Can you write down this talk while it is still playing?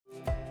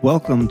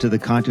Welcome to The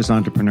Conscious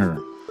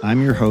Entrepreneur.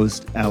 I'm your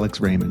host, Alex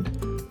Raymond.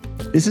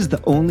 This is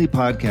the only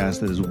podcast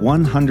that is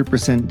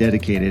 100%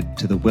 dedicated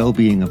to the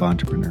well-being of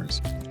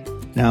entrepreneurs.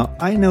 Now,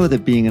 I know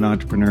that being an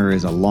entrepreneur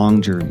is a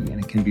long journey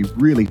and it can be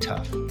really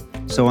tough.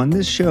 So on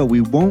this show,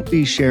 we won't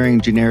be sharing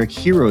generic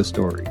hero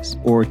stories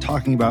or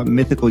talking about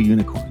mythical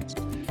unicorns.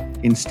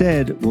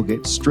 Instead, we'll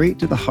get straight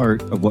to the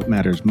heart of what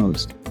matters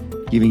most,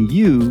 giving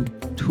you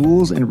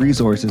tools and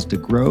resources to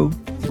grow,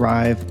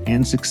 thrive,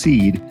 and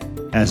succeed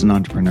as an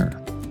entrepreneur.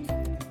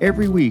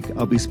 Every week,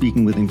 I'll be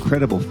speaking with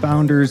incredible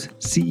founders,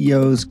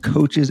 CEOs,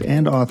 coaches,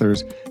 and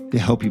authors to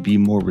help you be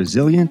more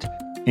resilient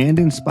and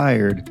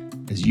inspired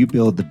as you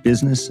build the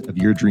business of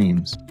your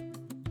dreams.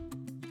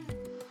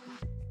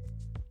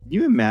 Can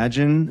you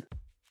imagine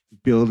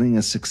building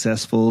a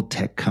successful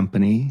tech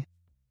company,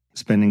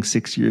 spending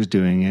 6 years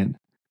doing it,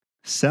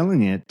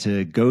 selling it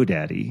to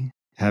GoDaddy,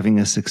 having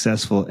a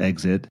successful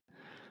exit,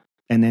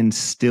 and then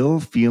still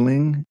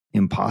feeling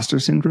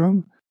imposter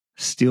syndrome?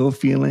 Still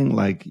feeling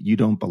like you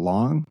don't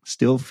belong,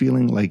 still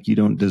feeling like you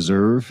don't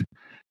deserve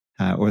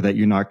or that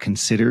you're not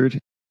considered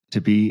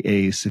to be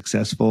a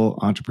successful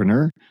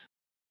entrepreneur?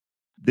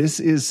 This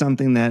is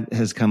something that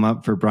has come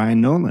up for Brian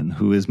Nolan,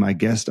 who is my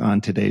guest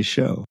on today's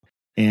show.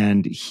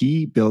 And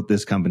he built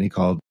this company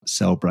called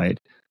Sellbrite,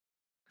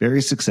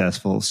 very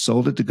successful,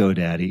 sold it to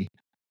GoDaddy.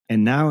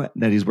 And now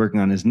that he's working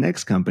on his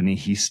next company,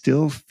 he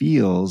still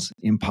feels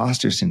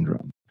imposter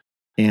syndrome.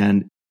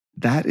 And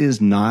that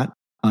is not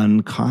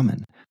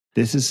uncommon.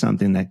 This is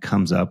something that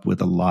comes up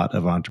with a lot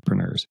of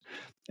entrepreneurs.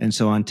 And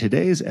so on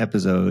today's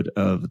episode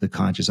of the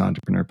Conscious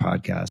Entrepreneur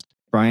podcast,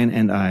 Brian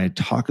and I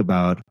talk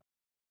about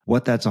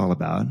what that's all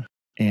about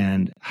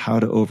and how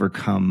to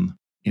overcome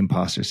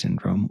imposter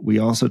syndrome. We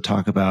also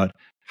talk about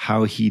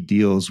how he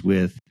deals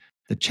with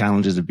the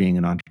challenges of being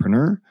an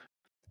entrepreneur,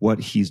 what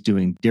he's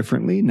doing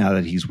differently now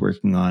that he's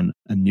working on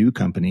a new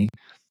company.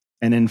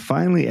 And then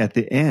finally, at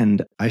the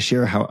end, I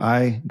share how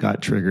I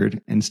got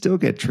triggered and still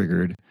get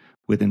triggered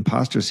with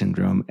imposter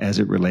syndrome as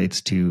it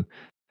relates to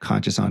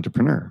Conscious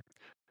Entrepreneur,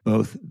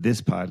 both this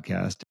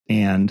podcast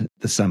and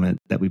the summit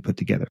that we put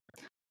together.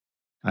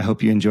 I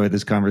hope you enjoy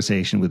this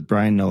conversation with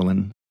Brian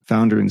Nolan,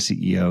 founder and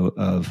CEO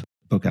of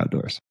Book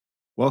Outdoors.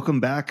 Welcome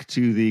back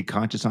to the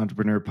Conscious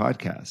Entrepreneur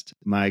podcast.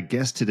 My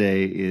guest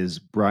today is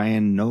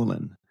Brian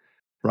Nolan.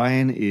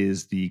 Brian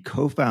is the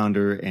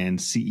co-founder and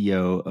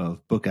CEO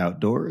of Book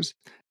Outdoors.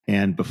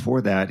 And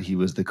before that, he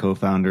was the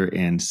co-founder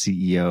and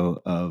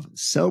CEO of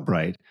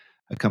Sellbrite,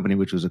 a company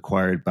which was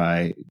acquired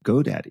by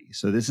GoDaddy.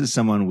 So this is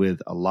someone with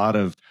a lot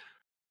of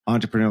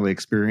entrepreneurial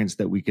experience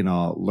that we can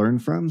all learn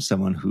from,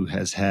 someone who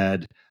has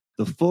had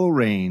the full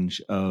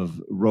range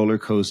of roller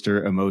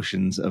coaster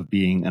emotions of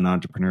being an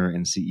entrepreneur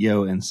and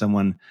CEO, and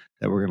someone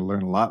that we're going to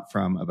learn a lot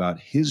from about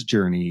his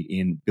journey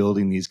in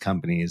building these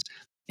companies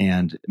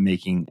and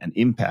making an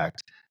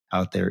impact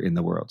out there in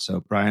the world.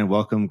 So Brian,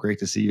 welcome. Great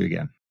to see you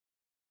again.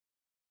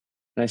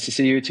 Nice to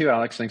see you too,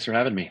 Alex. Thanks for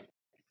having me.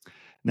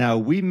 Now,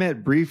 we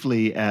met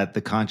briefly at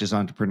the Conscious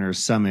Entrepreneur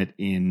Summit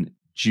in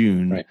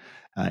June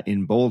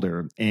in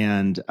Boulder,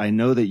 and I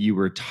know that you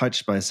were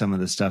touched by some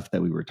of the stuff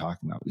that we were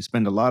talking about. We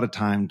spend a lot of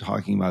time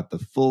talking about the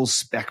full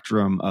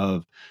spectrum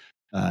of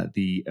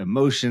the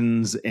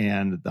emotions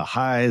and the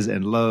highs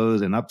and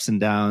lows and ups and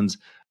downs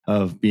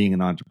of being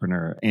an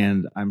entrepreneur.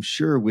 And I'm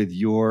sure with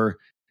your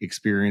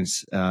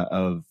experience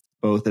of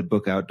both at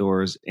Book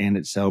Outdoors and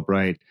at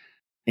Sellbrite,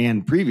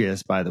 and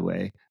previous, by the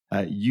way,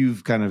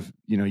 you've kind of,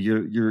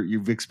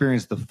 you've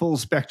experienced the full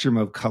spectrum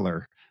of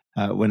color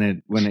when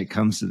it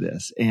comes to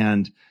this.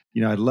 And,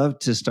 I'd love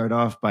to start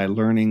off by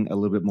learning a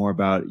little bit more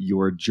about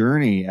your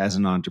journey as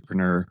an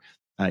entrepreneur,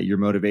 your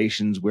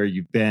motivations, where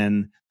you've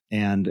been,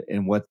 and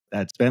what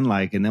that's been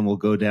like. And then we'll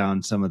go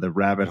down some of the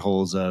rabbit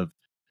holes of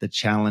the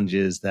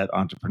challenges that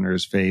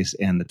entrepreneurs face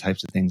and the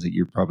types of things that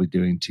you're probably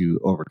doing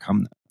to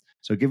overcome them.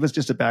 So give us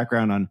just a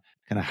background on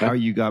kind of how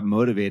you got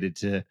motivated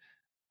to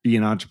be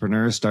an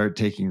entrepreneur, start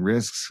taking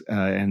risks,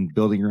 and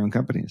building your own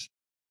companies.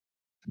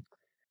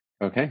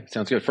 Okay,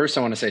 sounds good. First,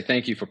 I want to say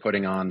thank you for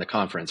putting on the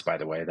conference, by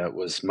the way. That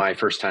was my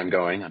first time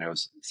going, and it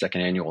was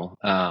second annual.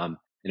 And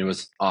it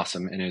was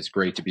awesome, and it was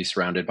great to be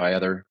surrounded by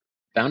other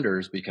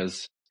founders,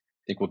 because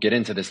I think we'll get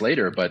into this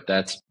later, but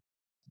that's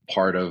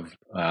part of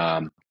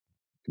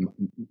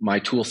my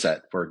tool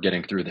set for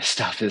getting through this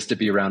stuff, is to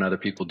be around other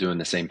people doing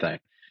the same thing.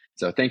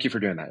 So thank you for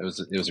doing that. It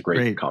was a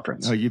great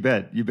conference. Oh, you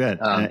bet.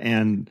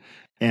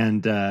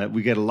 And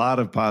we get a lot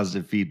of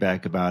positive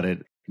feedback about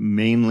it,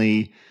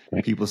 mainly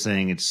people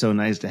saying it's so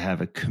nice to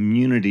have a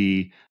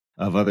community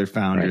of other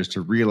founders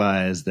to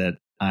realize that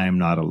I'm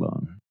not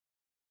alone.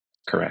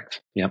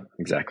 Correct. Yep,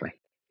 exactly.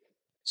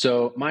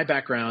 So my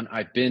background,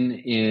 I've been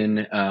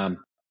in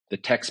the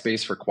tech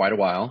space for quite a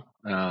while,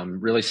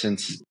 really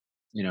since,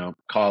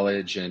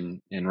 college,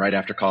 and right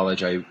after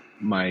college, I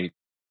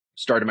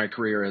started my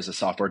career as a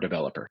software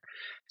developer.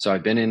 So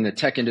I've been in the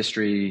tech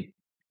industry,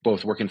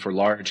 both working for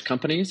large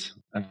companies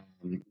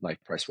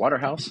like Price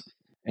Waterhouse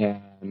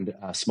and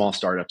small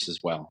startups as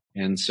well.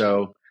 And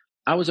so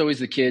I was always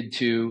the kid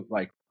to,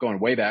 like, going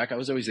way back, I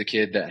was always the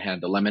kid that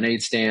had the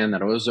lemonade stand,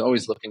 that I was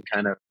always looking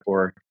kind of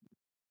for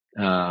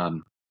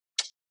um,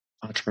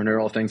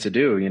 entrepreneurial things to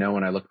do.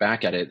 When I look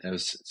back at it, it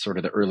was sort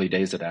of the early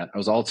days of that. I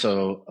was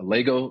also a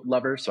Lego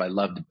lover, so I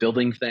loved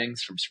building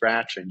things from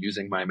scratch and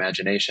using my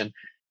imagination.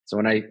 So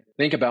when I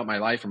think about my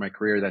life or my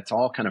career, that's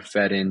all kind of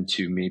fed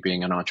into me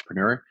being an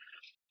entrepreneur.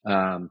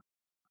 Um,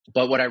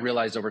 but what I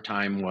realized over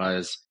time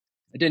was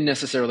I didn't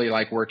necessarily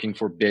like working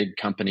for big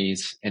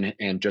companies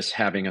and just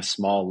having a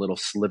small little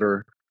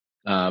sliver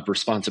of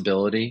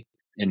responsibility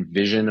and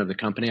vision of the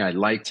company. I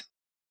liked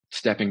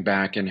stepping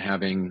back and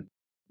having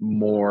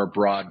more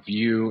broad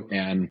view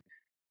and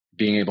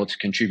being able to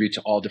contribute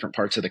to all different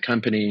parts of the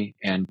company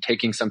and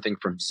taking something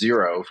from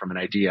zero, from an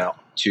idea,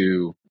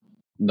 to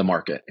the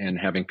market and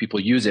having people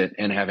use it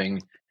and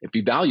having it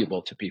be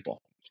valuable to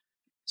people.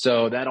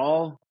 So that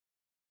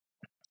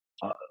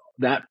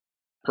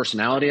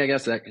personality, I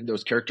guess, that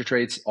those character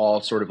traits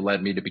all sort of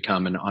led me to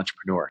become an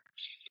entrepreneur.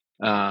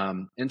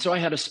 And so I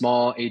had a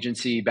small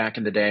agency back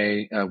in the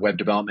day, a web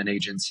development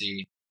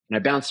agency, and I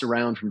bounced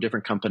around from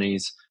different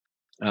companies,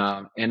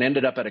 and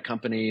ended up at a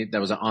company that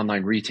was an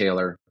online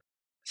retailer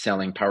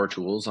selling power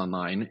tools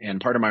online. And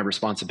part of my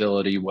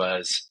responsibility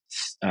was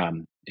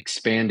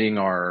expanding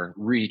our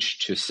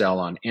reach to sell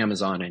on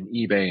Amazon and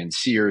eBay and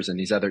Sears and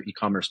these other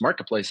e-commerce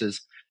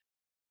marketplaces.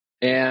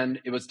 And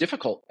it was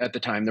difficult at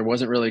the time. There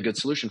wasn't really a good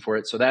solution for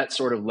it. So that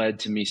sort of led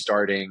to me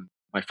starting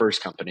my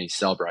first company,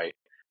 Sellbrite,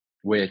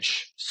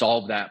 which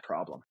solved that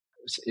problem.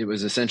 It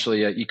was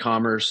essentially an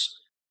e-commerce,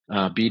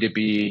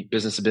 B2B,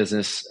 business to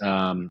business,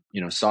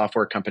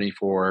 software company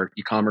for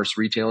e-commerce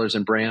retailers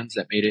and brands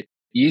that made it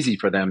easy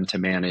for them to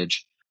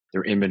manage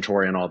their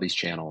inventory on all these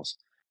channels.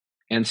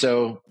 And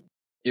so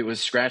it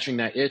was scratching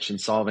that itch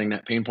and solving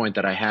that pain point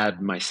that I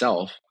had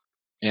myself.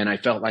 And I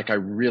felt like I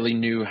really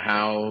knew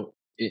how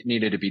it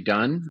needed to be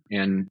done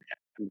and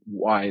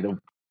why the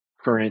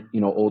current,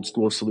 old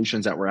school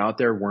solutions that were out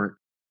there weren't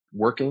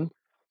working.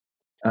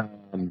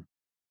 And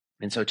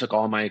so I took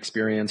all my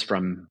experience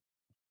from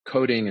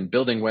coding and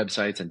building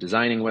websites and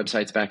designing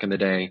websites back in the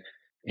day,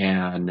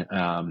 and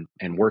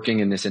working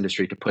in this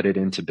industry to put it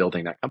into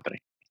building that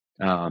company.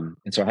 And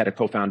so I had a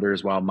co-founder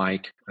as well,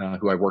 Mike,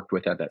 who I worked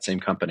with at that same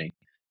company.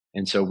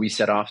 And so we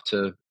set off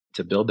to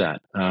build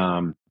that.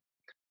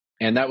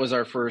 And that was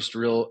our first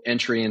real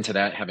entry into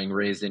that, having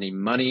raised any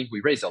money.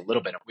 We raised a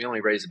little bit. We only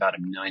raised about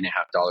 $1.5 million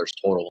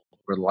total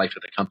for the life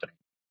of the company.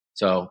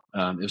 So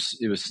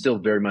it was still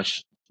very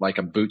much like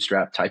a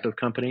bootstrap type of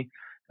company.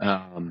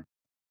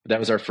 That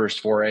was our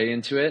first foray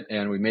into it,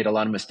 and we made a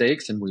lot of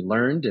mistakes, and we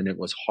learned, and it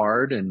was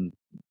hard, and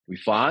we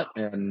fought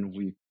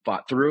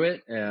through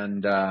it,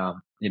 and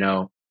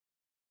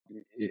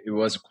it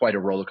was quite a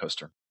roller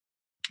coaster.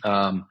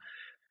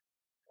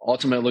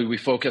 Ultimately, we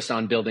focused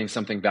on building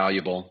something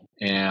valuable,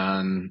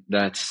 and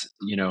that's,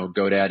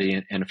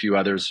 GoDaddy and a few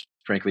others,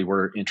 frankly,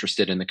 were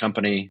interested in the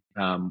company.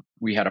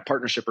 We had a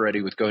partnership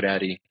already with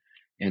GoDaddy,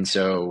 and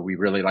so we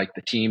really liked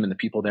the team and the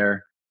people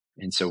there.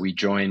 And so we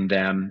joined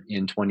them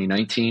in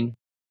 2019,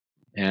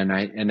 and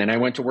then I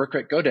went to work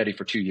at GoDaddy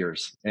for 2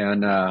 years.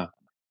 And,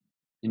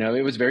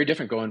 it was very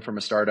different going from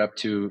a startup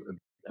to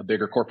a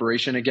bigger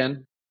corporation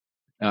again.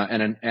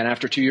 And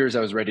after 2 years,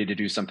 I was ready to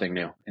do something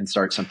new and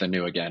start something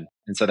new again.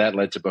 And so that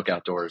led to Book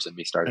Outdoors and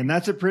me starting. And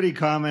that's a pretty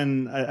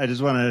common, I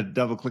just want to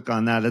double click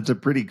on that. That's a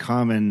pretty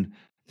common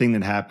thing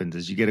that happens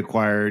is you get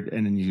acquired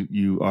and then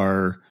you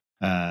are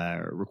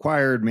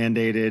required,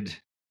 mandated,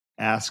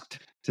 asked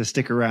to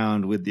stick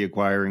around with the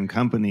acquiring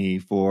company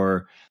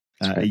for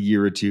a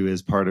year or two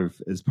as part of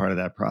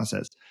that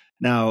process.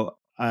 Now,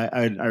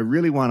 I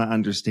really want to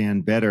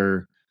understand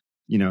better,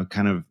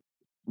 kind of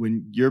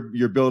when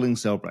you're building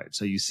Sellbrite.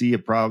 So you see a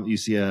problem,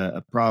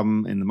 a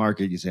problem in the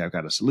market. You say, I've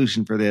got a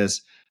solution for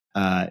this.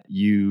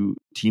 You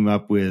team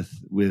up with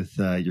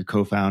your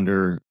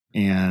co-founder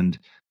and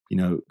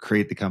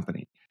create the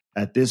company.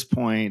 At this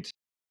point,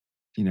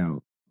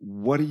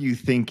 what are you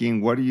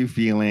thinking? What are you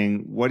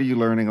feeling? What are you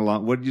learning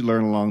along? What did you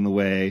learn along the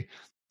way?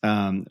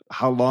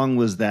 How long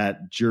was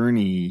that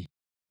journey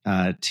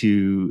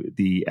to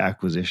the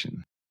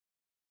acquisition?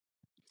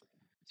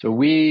 So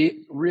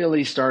we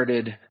really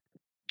started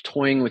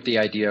toying with the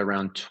idea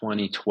around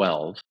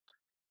 2012.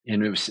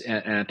 And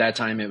at that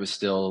time, it was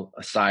still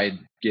a side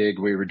gig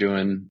we were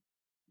doing,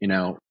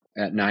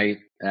 at night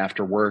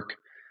after work.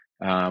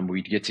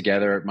 We'd get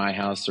together at my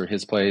house or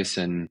his place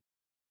and,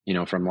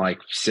 from like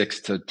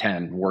 6 to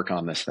 10, work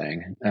on this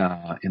thing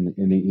in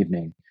the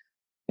evening.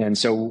 And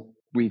so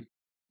we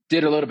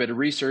did a little bit of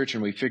research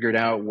and we figured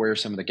out where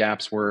some of the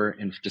gaps were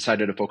and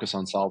decided to focus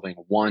on solving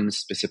one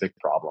specific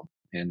problem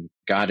and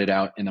got it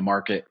out in the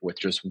market with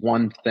just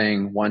one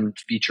thing, one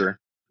feature.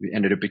 We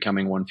ended up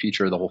becoming one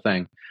feature of the whole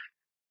thing.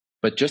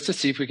 But just to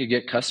see if we could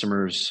get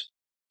customers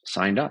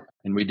signed up.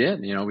 And we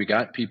did. We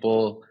got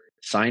people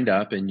signed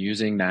up and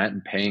using that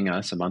and paying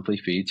us a monthly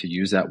fee to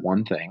use that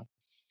one thing.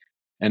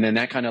 And then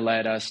that kind of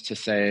led us to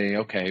say,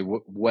 okay,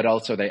 what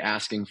else are they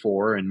asking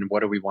for and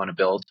what do we want to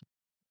build?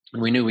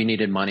 And we knew we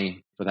needed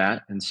money for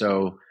that. And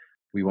so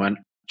we went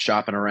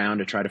shopping around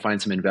to try to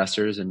find some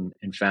investors and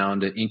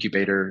found an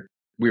incubator.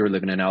 We were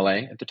living in LA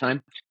at the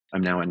time.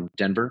 I'm now in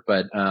Denver,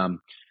 but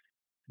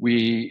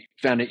we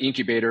found an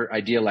incubator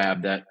idea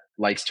lab that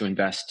likes to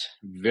invest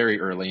very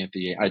early at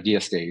the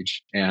idea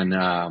stage.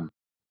 And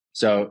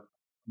so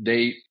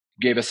they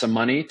gave us some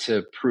money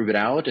to prove it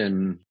out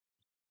and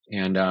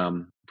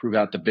prove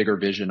out the bigger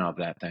vision of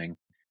that thing.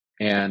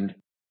 And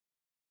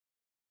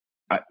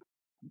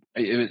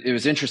it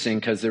was interesting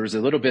because there was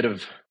a little bit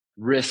of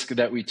risk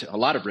that a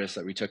lot of risk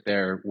that we took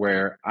there,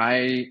 where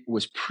I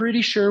was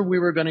pretty sure we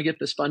were going to get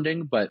this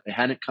funding, but it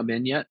hadn't come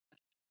in yet.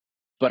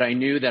 But I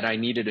knew that I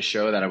needed to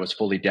show that I was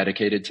fully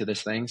dedicated to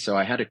this thing. So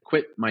I had to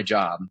quit my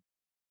job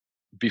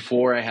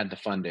before I had the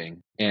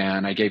funding,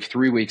 and I gave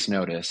 3 weeks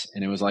notice.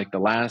 And it was like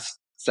the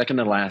second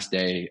to last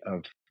day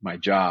of my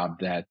job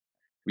that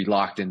we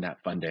locked in that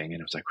funding.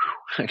 And it was like,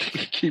 whew, I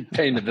can keep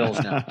paying the bills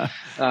now.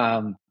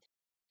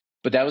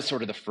 But that was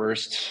sort of the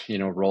first,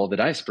 roll of the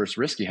dice, first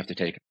risk you have to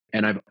take.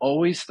 And I've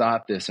always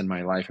thought this in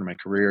my life and my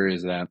career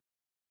is that,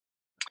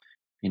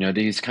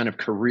 these kind of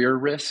career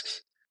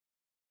risks,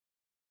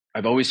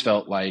 I've always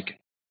felt like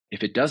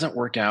if it doesn't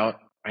work out,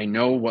 I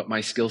know what my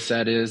skill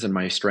set is and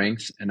my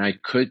strengths. And I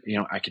could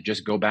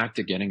just go back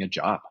to getting a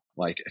job.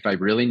 Like if I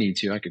really need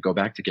to, I could go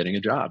back to getting a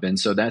job. And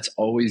so that's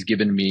always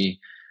given me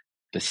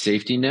the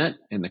safety net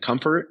and the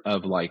comfort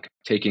of like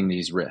taking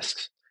these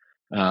risks.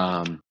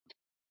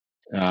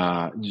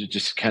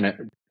 Just kind of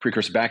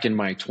precursor back in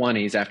my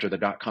 20s after the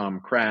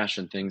dot-com crash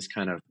and things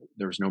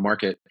there was no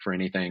market for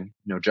anything,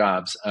 no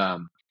jobs.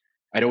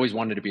 I'd always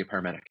wanted to be a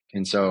paramedic.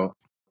 And so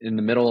in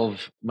the middle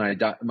of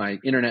my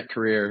internet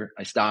career,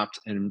 I stopped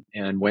and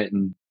went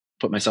and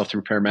put myself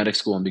through paramedic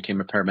school and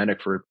became a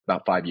paramedic for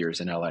about 5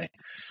 years in LA.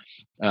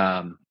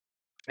 And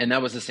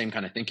that was the same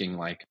kind of thinking,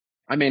 like,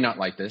 I may not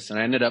like this. And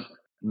I ended up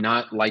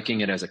not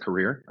liking it as a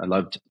career. I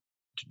loved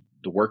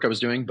the work I was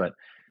doing, but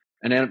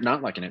I ended up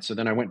not liking it. So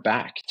then I went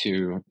back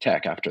to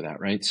tech after that.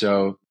 Right.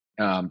 So,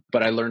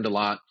 but I learned a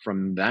lot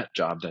from that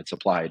job that's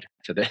applied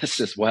to this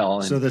as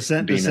well. So the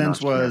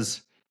sense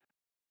was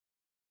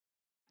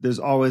there's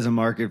always a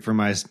market for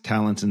my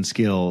talents and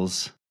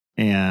skills.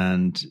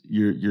 And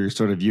you're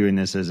sort of viewing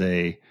this as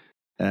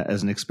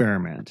an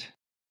experiment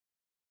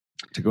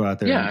to go out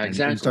there and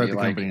start the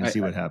company and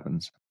see what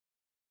happens.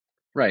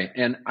 Right.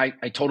 And I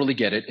totally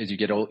get it. As you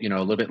get a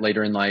little bit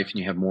later in life and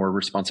you have more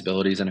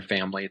responsibilities and a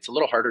family, it's a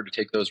little harder to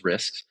take those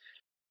risks.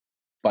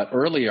 But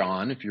early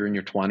on, if you're in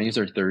your 20s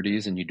or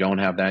 30s and you don't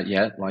have that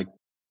yet, like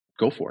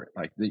go for it.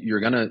 Like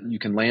you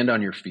can land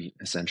on your feet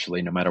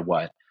essentially no matter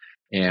what.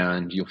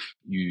 And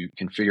you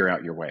can figure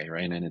out your way.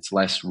 Right. And it's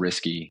less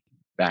risky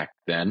back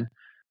then.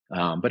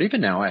 But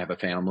even now I have a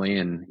family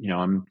and,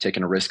 I'm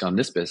taking a risk on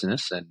this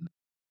business. And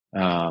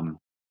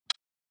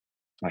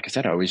like I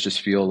said, I always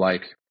just feel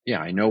like, yeah,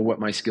 I know what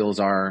my skills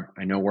are.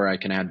 I know where I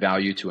can add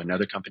value to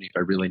another company if I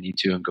really need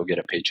to and go get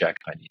a paycheck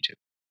if I need to.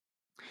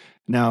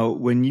 Now,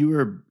 when you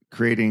were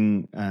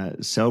creating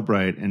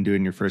Sellbrite and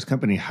doing your first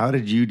company, how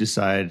did you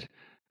decide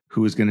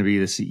who was going to be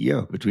the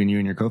CEO between you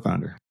and your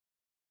co-founder?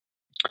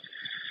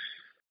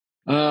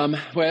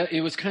 Well,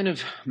 it was kind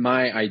of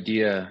my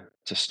idea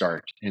to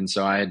start. And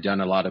so I had done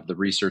a lot of the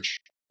research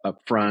up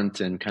front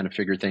and kind of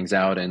figured things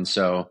out. And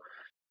so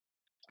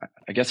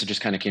I guess it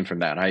just kind of came from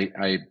that.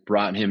 I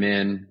brought him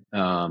in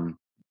and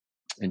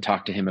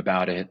talked to him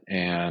about it.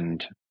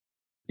 And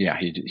yeah,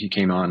 he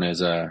came on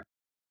as a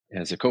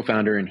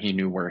co-founder and he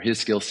knew where his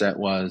skill set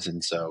was.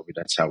 And so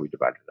that's how we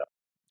divided it up.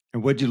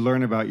 And what did you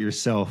learn about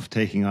yourself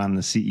taking on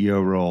the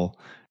CEO role?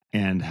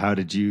 And how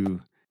did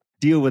you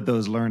deal with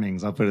those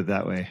learnings? I'll put it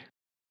that way.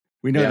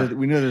 We know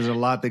there's a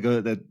lot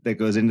that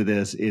goes into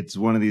this. It's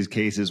one of these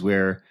cases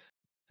where,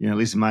 at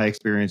least in my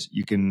experience,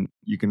 you can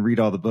read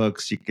all the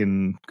books, you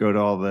can go to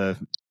all the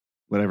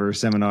whatever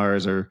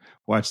seminars or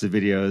watch the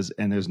videos,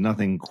 and there's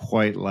nothing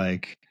quite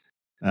like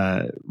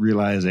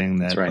realizing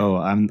that, right. Oh,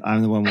 I'm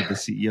the one with the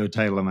CEO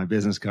title on my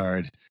business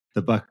card.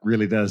 The buck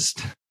really does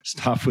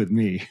stop with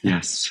me.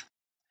 Yes.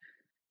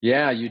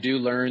 Yeah, you do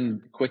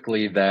learn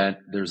quickly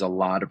that there's a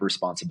lot of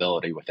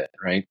responsibility with it,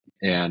 right?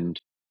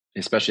 And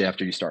especially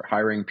after you start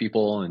hiring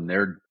people and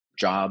their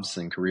jobs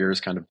and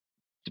careers kind of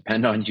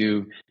depend on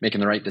you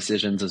making the right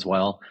decisions as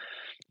well.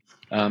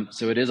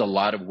 So it is a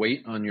lot of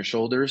weight on your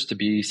shoulders to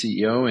be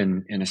CEO,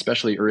 and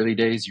especially early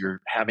days, you're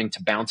having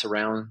to bounce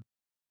around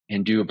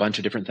and do a bunch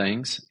of different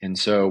things. And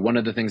so one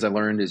of the things I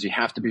learned is you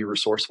have to be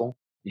resourceful.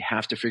 You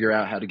have to figure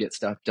out how to get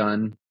stuff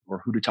done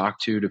or who to talk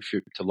to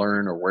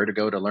learn or where to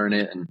go to learn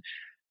it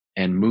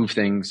and move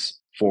things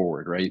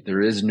forward, right?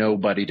 There is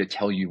nobody to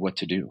tell you what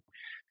to do.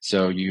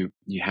 So you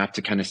have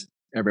to kind of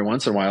every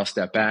once in a while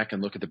step back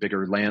and look at the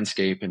bigger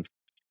landscape and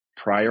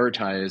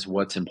prioritize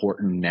what's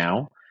important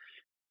now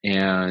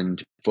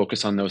and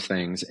focus on those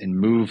things and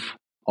move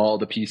all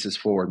the pieces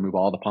forward, move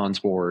all the pawns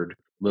forward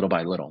little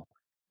by little.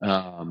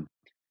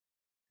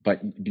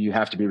 But you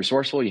have to be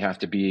resourceful. You have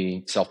to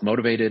be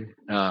self-motivated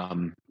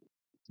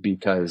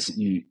because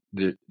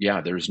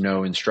there's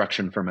no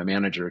instruction from a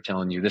manager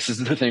telling you this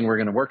is the thing we're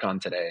going to work on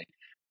today.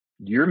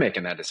 You're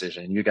making that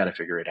decision. You got to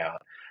figure it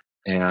out.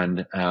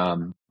 and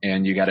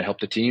you got to help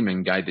the team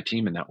and guide the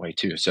team in that way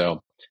too.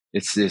 So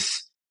it's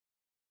this,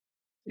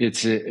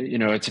 it's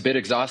a bit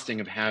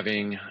exhausting of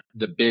having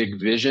the big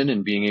vision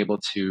and being able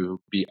to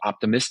be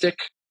optimistic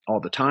all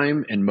the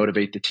time and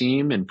motivate the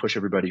team and push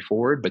everybody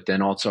forward, but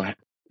then also,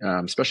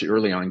 especially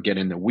early on, get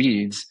in the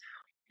weeds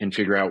and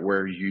figure out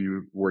where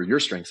your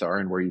strengths are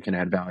and where you can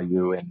add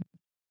value, and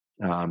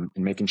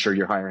making sure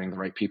you're hiring the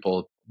right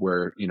people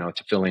where,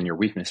 to fill in your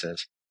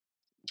weaknesses.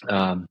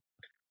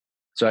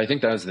 So I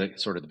think that was the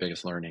sort of the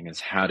biggest learning, is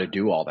how to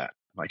do all that.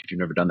 Like, if you've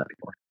never done that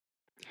before.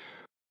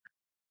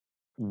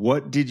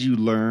 What did you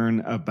learn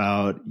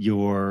about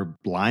your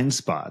blind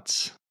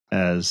spots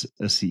as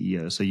a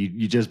CEO? So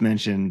you just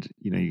mentioned,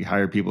 you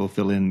hire people,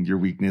 fill in your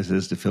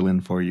weaknesses to fill in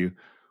for you.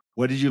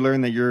 What did you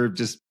learn that you're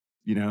just,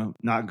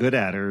 not good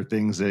at, or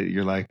things that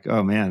you're like,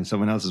 oh man,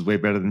 someone else is way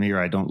better than me, or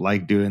I don't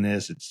like doing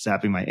this, it's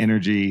sapping my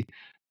energy?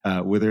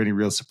 Were there any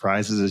real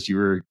surprises as you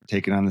were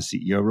taking on the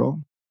CEO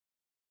role?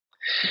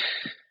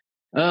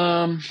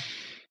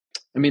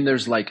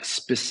 There's like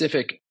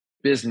specific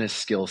business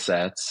skill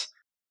sets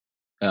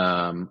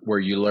where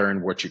you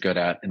learn what you're good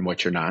at and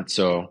what you're not.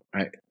 So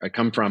I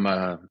come from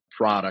a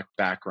product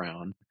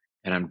background,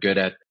 and I'm good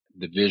at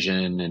the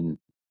vision, and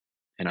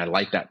I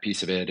like that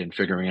piece of it and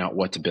figuring out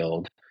what to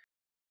build.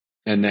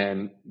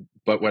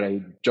 But what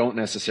I don't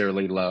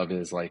necessarily love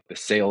is like the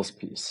sales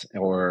piece,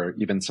 or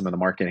even some of the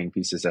marketing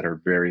pieces that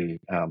are very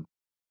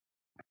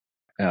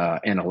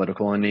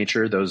analytical in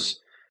nature. Those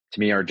to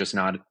me are just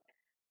not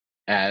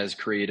as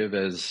creative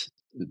as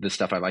the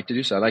stuff I like to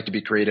do. So I like to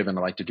be creative, and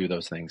I like to do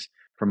those things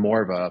from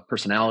more of a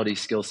personality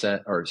skill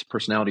set or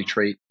personality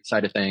trait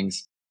side of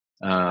things.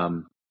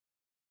 I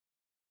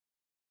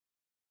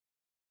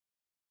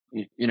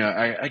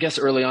guess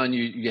early on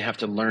you have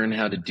to learn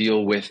how to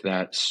deal with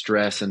that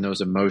stress and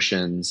those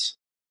emotions,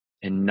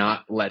 and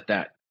not let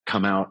that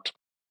come out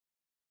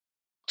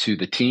to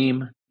the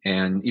team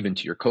and even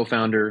to your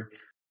co-founder.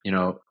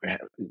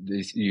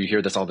 You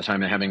hear this all the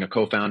time, that having a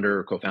co-founder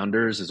or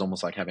co-founders is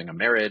almost like having a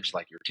marriage.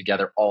 Like, you're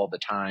together all the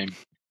time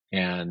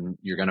and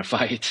you're going to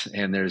fight,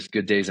 and there's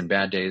good days and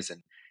bad days.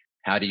 And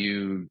how do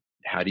you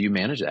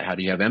manage that? How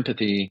do you have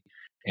empathy,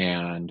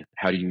 and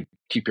how do you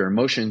keep your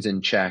emotions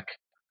in check?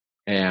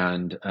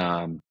 And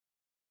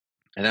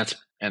that's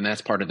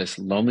part of this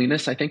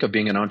loneliness, I think, of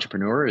being an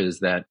entrepreneur, is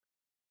that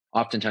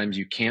oftentimes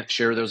you can't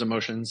share those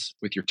emotions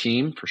with your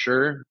team, for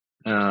sure,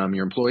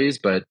 your employees,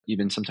 but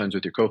even sometimes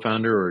with your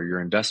co-founder or your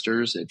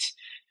investors. It's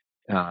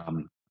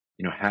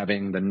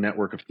having the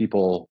network of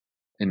people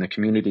in the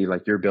community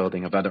like you're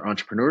building, of other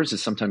entrepreneurs,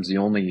 is sometimes the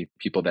only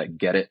people that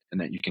get it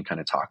and that you can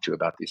kind of talk to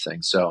about these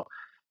things. So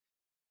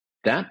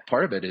that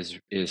part of it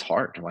is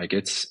hard. Like,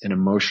 it's an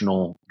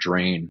emotional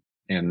drain,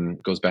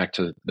 and goes back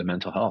to the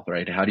mental health,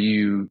 right? How do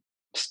you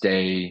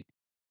stay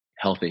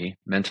healthy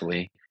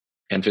mentally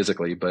and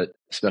physically, but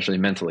especially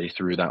mentally,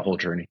 through that whole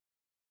journey?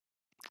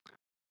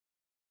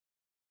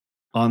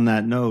 On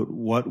that note,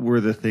 what were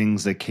the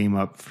things that came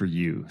up for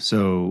you?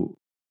 So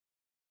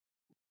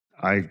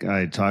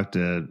I talk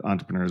to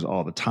entrepreneurs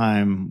all the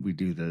time. We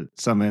do the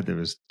summit. There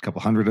was a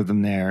couple hundred of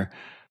them there.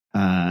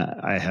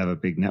 I have a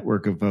big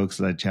network of folks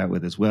that I chat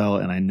with as well.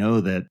 And I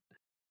know that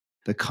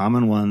the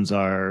common ones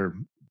are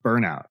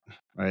burnout,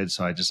 right?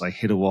 So I just like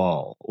hit a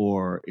wall,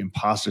 or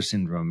imposter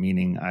syndrome,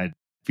 meaning I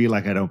feel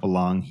like I don't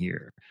belong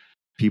here.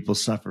 People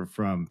suffer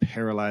from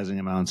paralyzing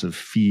amounts of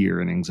fear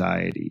and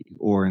anxiety,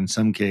 or in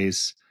some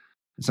cases,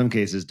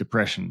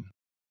 depression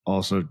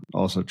also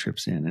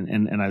trips in.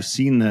 And I've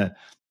seen a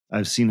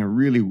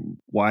really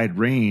wide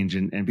range,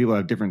 and people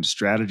have different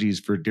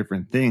strategies for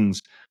different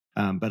things.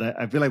 But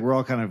I feel like we're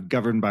all kind of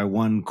governed by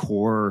one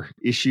core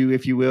issue,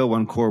 if you will,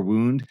 one core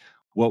wound.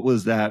 What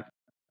was that?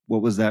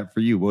 What was that for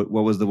you? What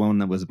was the one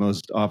that was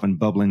most often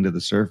bubbling to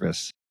the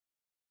surface?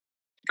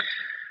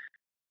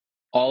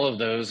 All of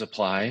those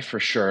apply, for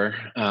sure.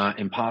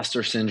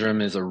 Imposter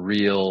syndrome is a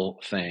real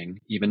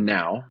thing. Even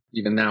now,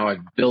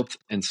 I've built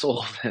and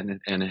sold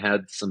and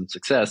had some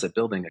success at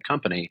building a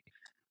company.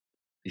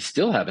 You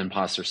still have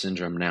imposter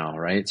syndrome now,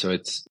 right? So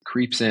it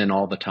creeps in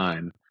all the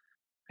time.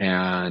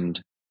 And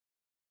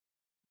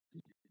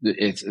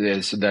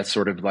that's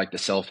sort of like the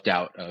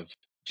self-doubt of,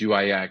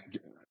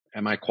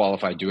 am I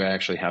qualified? Do I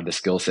actually have the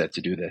skill set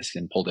to do this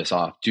and pull this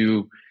off?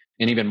 And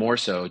even more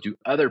so, do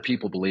other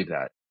people believe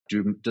that?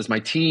 Does my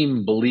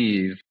team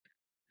believe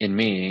in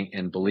me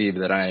and believe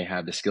that I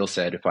have the skill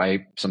set, if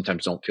I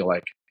sometimes don't feel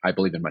like I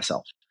believe in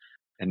myself?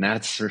 And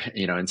that's,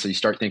 and so you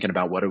start thinking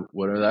about what are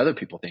the other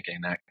people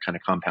thinking? That kind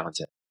of compounds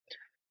it.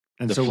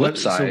 And the flip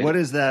side. So what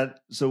is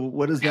that? So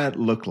what does that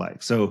look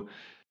like? So,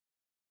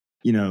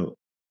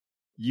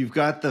 you've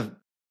got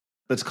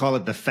let's call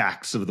it the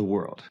facts of the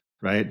world,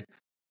 right?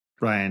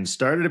 Brian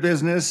started a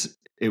business.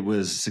 It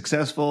was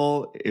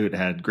successful. It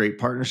had great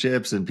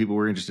partnerships and people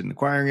were interested in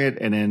acquiring it,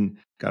 and then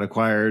got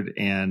acquired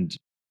and,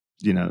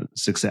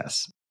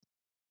 success.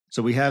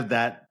 So we have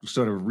that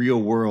sort of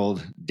real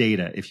world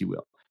data, if you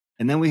will.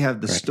 And then we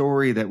have the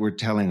story that we're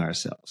telling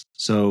ourselves.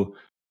 So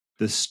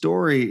the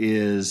story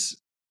is,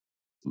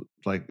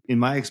 like, in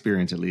my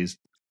experience, at least,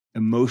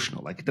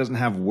 emotional. Like it doesn't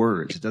have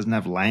words, it doesn't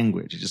have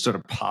language. It just sort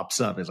of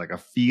pops up. It's like a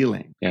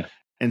feeling. Yeah.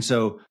 And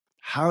so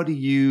how do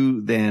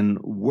you then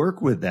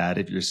work with that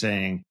if you're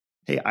saying,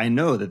 hey, I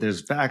know that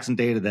there's facts and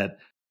data that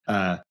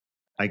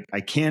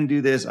I can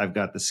do this. I've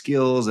got the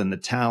skills and the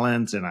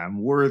talents and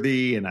I'm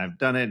worthy and I've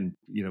done it. And,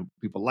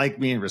 people like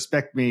me and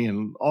respect me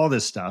and all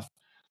this stuff.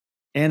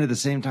 And at the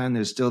same time,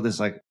 there's still this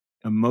like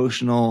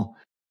emotional,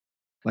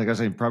 like I was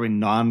saying, probably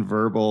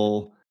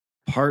nonverbal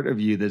part of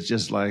you that's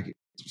just like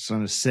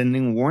sort of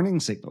sending warning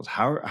signals.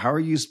 How are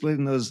you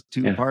splitting those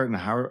two apart, and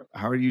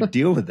how do you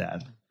deal with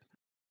that?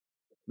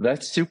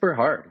 That's super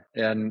hard.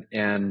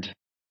 And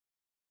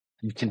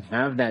you can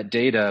have that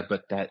data,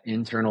 but that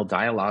internal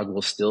dialogue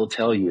will still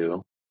tell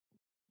you,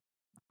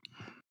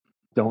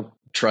 don't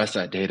trust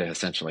that data.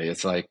 Essentially,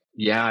 it's like,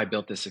 yeah, I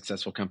built this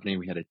successful company.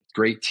 We had a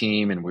great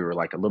team and we were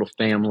like a little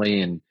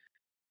family,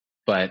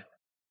 but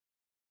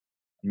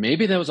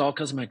maybe that was all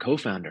because of my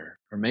co-founder,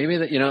 or maybe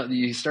that,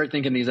 you start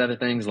thinking these other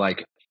things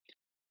like,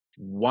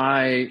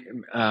 why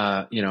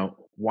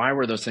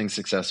were those things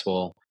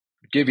successful?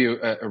 Give you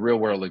a real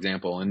world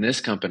example. In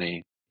this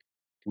company,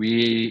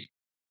 we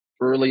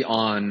early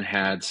on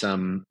had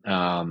some,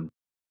 I'll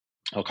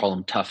call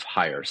them tough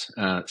hires,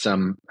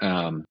 some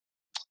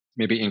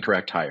maybe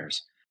incorrect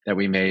hires that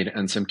we made,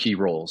 and some key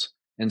roles.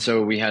 And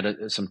so we had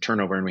some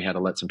turnover and we had to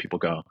let some people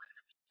go.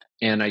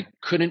 And I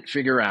couldn't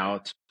figure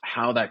out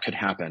how that could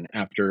happen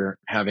after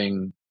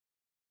having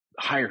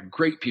hired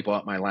great people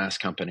at my last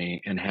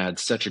company and had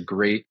such a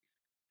great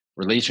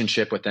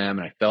relationship with them.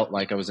 And I felt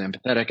like I was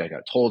empathetic. I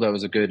got told I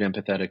was a good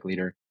empathetic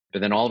leader.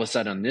 But then all of a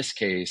sudden in this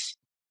case,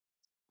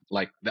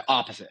 like the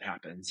opposite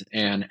happens.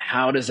 And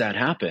how does that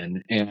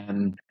happen?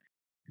 And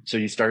so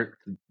you start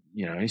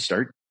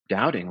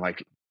doubting,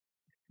 like,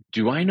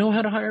 do I know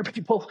how to hire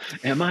people?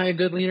 Am I a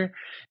good leader?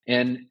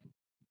 And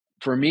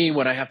for me,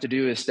 what I have to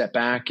do is step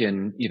back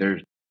and either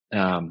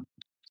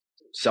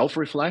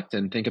self-reflect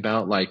and think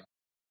about, like,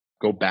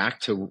 go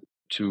back to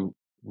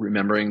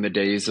remembering the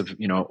days of,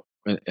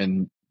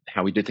 and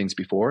how we did things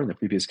before in the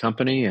previous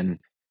company, and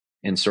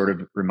sort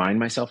of remind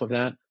myself of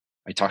that.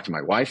 I talked to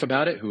my wife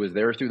about it, who was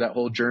there through that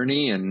whole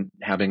journey, and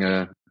having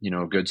a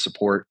good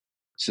support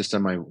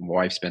system. My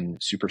wife's been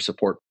super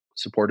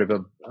supportive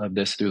of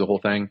this through the whole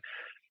thing.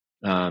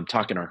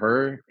 Talking to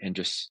her and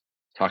just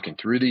talking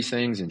through these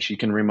things, and she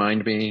can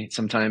remind me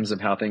sometimes of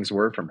how things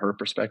were from her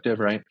perspective,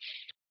 right?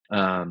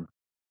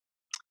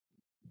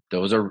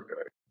 Those are,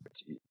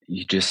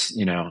 you just,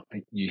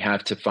 you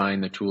have to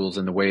find the tools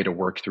and the way to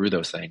work through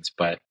those things,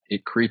 but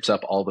it creeps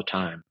up all the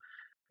time.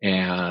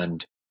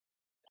 And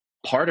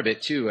part of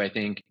it too, I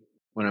think,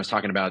 when I was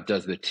talking about,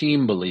 does the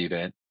team believe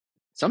it?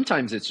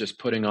 Sometimes it's just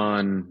putting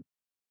on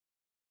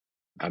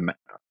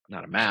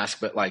not a mask,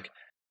 but like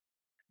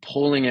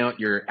pulling out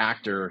your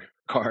actor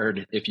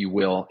card, if you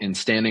will, and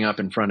standing up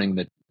in front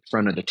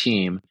of the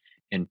team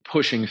and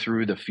pushing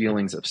through the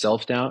feelings of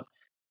self-doubt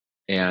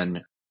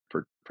and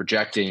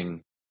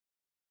projecting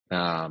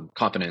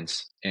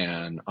confidence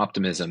and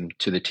optimism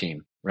to the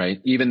team, right?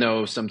 Even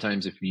though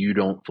sometimes if you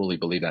don't fully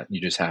believe that, you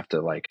just have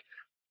to like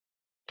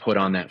put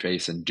on that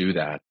face and do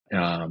that,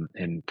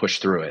 and push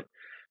through it.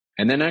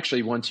 And then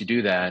actually, once you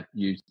do that,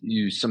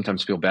 you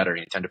sometimes feel better.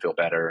 You tend to feel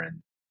better,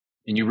 and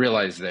you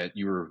realize that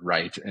you were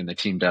right, and the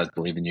team does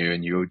believe in you,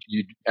 and you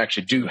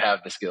actually do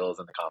have the skills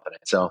and the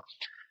confidence. So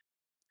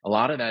a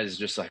lot of that is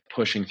just like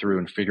pushing through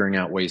and figuring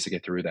out ways to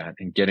get through that,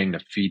 and getting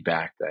the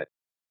feedback that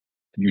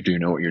you do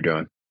know what you're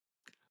doing.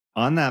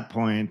 On that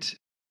point,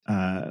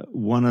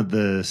 one of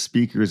the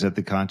speakers at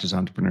the Conscious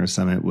Entrepreneur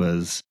Summit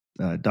was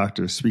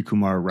Dr.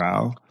 Srikumar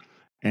Rao,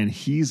 and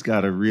he's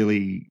got a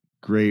really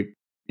great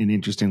and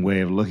interesting way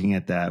of looking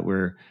at that,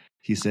 where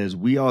he says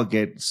we all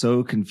get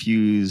so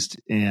confused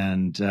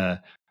and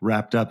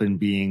wrapped up in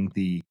being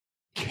the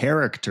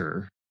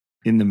character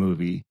in the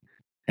movie,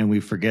 and we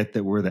forget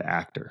that we're the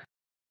actor,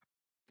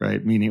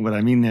 right? Meaning, what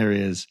I mean there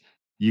is,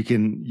 you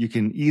can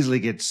easily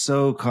get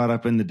so caught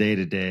up in the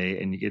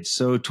day-to-day, and you get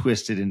so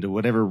twisted into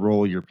whatever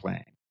role you're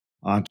playing: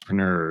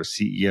 entrepreneur,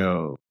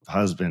 CEO,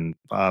 husband,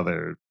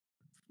 father,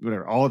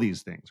 whatever, all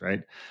these things,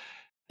 right?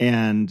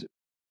 And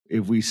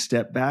if we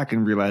step back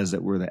and realize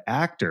that we're the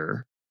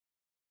actor,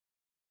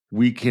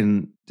 we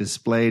can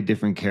display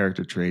different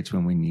character traits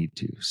when we need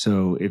to.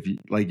 So if you,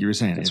 like you were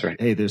saying, That's right.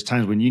 Hey, there's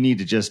times when you need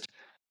to just,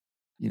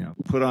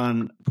 put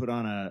on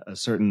a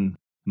certain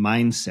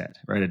mindset,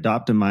 right?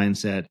 Adopt a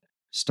mindset,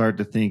 start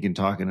to think and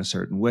talk in a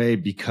certain way,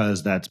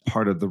 because that's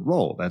part of the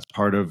role. That's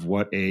part of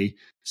what a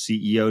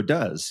CEO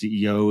does.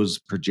 CEOs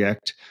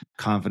project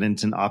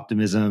confidence and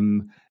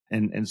optimism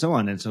and so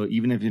on. And so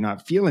even if you're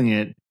not feeling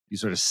it, you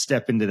sort of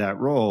step into that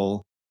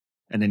role,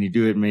 and then you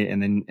do it,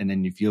 and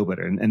then you feel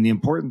better. And the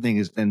important thing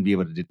is then be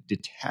able to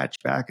detach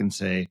back and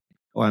say,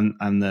 oh,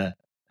 I'm the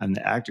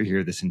actor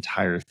here, this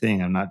entire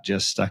thing. I'm not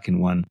just stuck in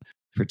one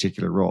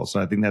particular role.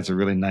 So I think that's a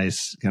really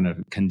nice kind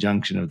of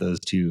conjunction of those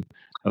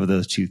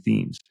two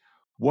themes.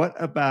 What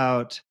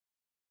about,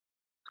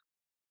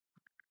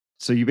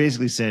 so you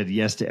basically said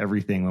yes to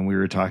everything when we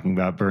were talking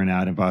about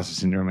burnout, imposter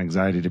syndrome,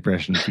 anxiety,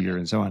 depression, fear,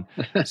 and so on.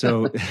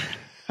 So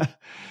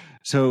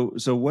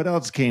So what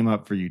else came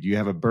up for you? Do you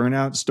have a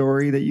burnout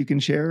story that you can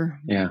share?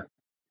 Yeah.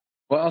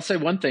 Well, I'll say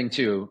one thing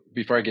too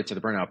before I get to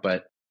the burnout,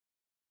 but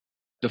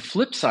the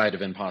flip side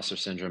of imposter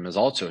syndrome is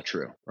also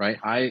true, right?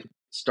 I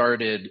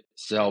started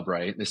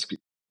Cellbrite, this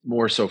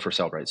more so for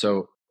Cellbrite.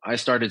 So I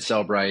started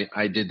Cellbrite,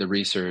 I did the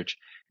research.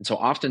 And so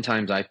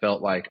oftentimes I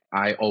felt like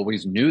I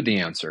always knew the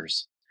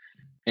answers.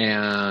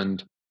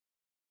 And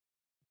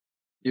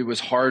it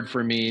was hard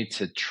for me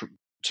to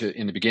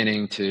in the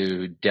beginning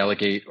to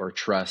delegate or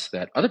trust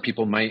that other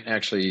people might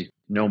actually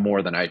know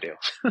more than I do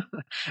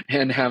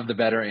and have the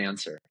better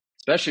answer,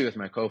 especially with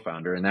my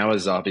co-founder. And that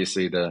was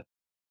obviously the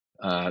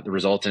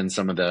result in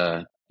some of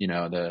the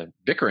the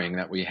bickering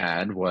that we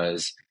had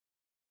was,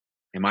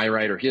 am I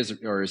right or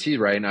is he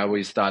right? And I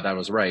always thought I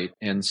was right.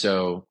 And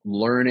so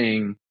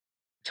learning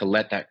to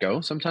let that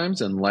go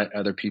sometimes and let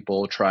other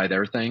people try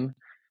their thing.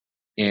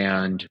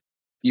 And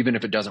even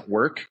if it doesn't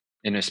work,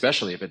 and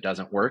especially if it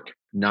doesn't work,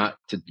 not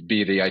to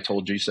be the I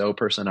told you so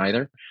person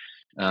either.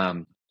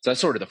 So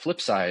that's sort of the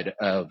flip side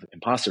of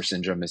imposter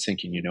syndrome, is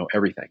thinking you know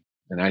everything.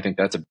 And I think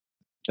that's a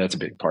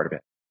big part of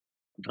it.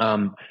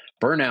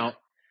 Burnout.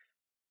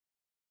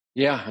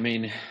 Yeah, I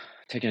mean,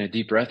 taking a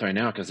deep breath right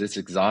now because it's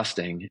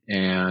exhausting.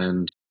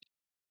 And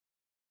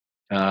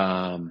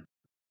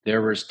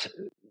there was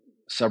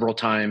several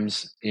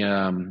times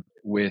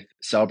with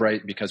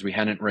Cellbrite, because we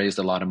hadn't raised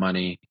a lot of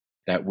money,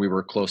 that we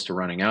were close to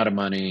running out of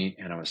money,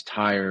 and I was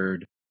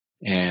tired,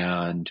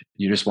 and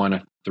you just want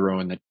to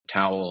throw in the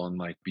towel and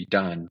like be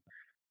done.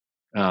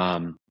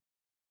 I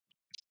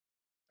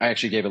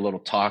actually gave a little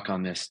talk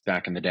on this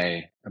back in the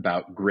day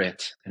about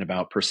grit and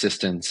about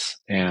persistence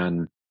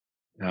and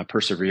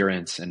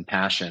perseverance and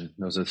passion.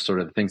 Those are sort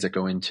of the things that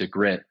go into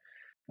grit.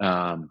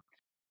 Um,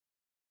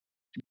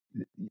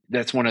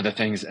 that's one of the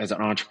things as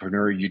an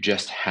entrepreneur you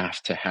just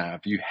have to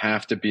have. You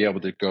have to be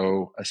able to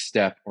go a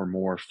step or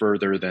more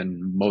further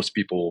than most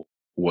people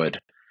would.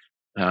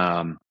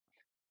 Um,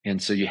 and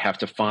so you have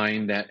to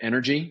find that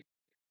energy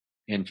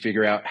and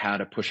figure out how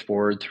to push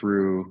forward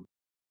through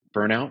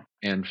burnout.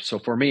 And so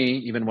for me,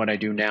 even what I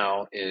do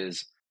now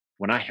is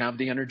when I have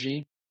the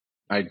energy,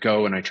 I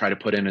go and I try to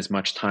put in as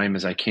much time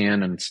as I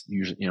can. And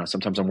usually,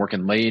 sometimes I'm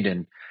working late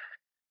and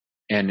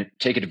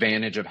take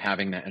advantage of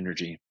having that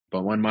energy.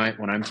 But when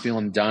I'm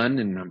feeling done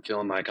and I'm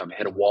feeling like I'm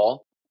hit a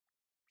wall,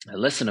 I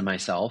listen to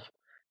myself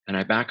and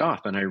I back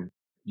off. And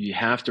you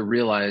have to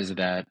realize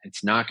that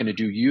it's not going to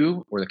do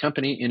you or the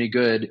company any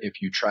good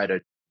if you try to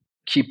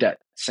keep that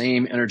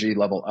same energy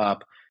level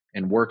up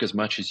and work as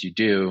much as you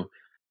do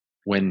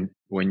when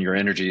your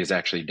energy is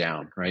actually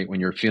down, right?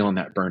 When you're feeling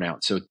that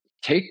burnout. So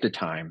take the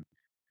time,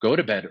 go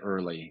to bed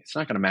early. It's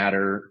not going to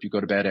matter if you go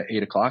to bed at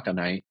 8 o'clock a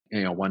night,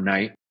 one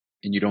night,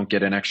 and you don't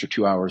get an extra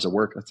 2 hours of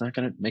work. That's not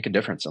going to make a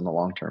difference in the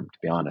long term, to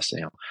be honest.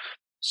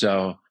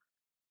 So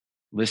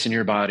listen to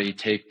your body,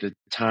 take the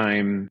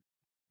time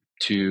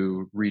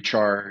to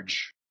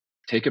recharge,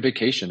 take a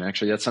vacation.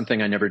 Actually, that's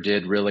something I never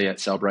did really at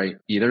Cellbrite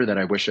either, that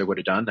I wish I would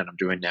have done, that I'm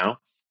doing now.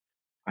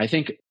 I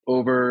think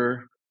I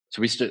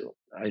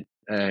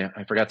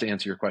forgot to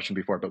answer your question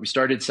before, but we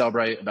started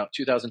Cellbrite about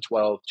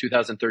 2012,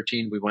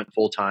 2013, we went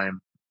full time.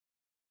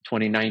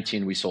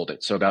 2019, we sold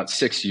it. So about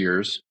 6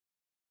 years.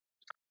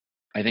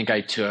 I think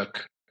I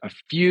took a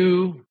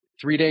few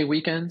 3-day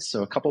weekends,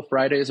 so a couple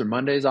Fridays or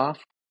Mondays off,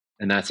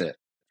 and that's it.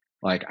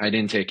 Like I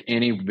didn't take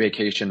any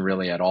vacation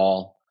really at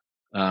all.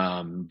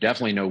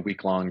 Definitely no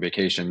week-long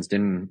vacations.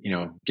 Didn't,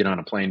 get on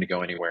a plane to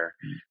go anywhere.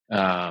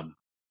 And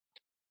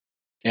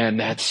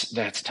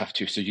that's tough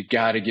too. So you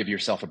got to give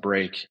yourself a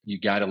break. You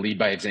got to lead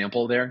by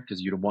example there, because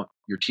you don't want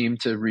your team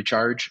to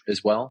recharge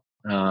as well.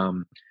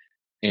 And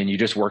you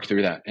just work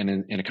through that.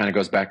 And it kind of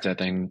goes back to that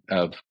thing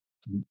of,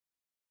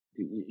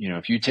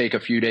 if you take a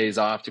few days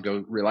off to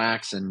go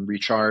relax and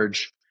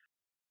recharge,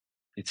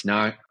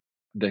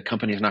 the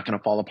company is not going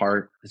to fall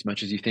apart as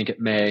much as you think it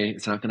may.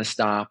 It's not going to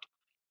stop.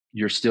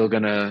 You're still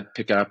going to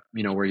pick up,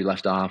 where you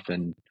left off.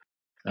 And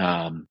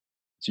so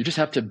you just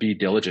have to be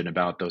diligent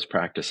about those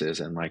practices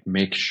and like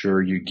make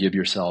sure you give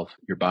yourself,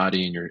 your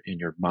body and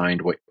your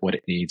mind what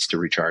it needs to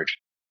recharge.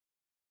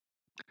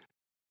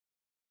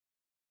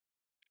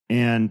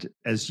 And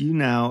as you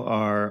now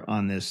are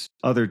on this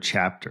other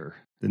chapter,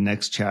 the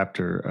next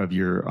chapter of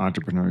your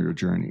entrepreneurial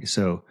journey.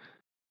 So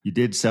you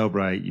did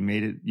Cellbrite, you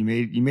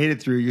made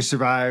it through, you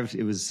survived,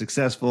 it was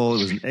successful,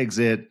 it was an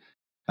exit.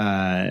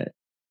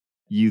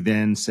 You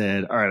then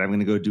said, all right, I'm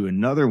going to go do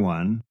another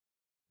one.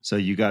 So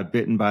you got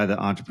bitten by the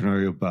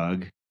entrepreneurial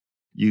bug.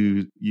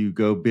 You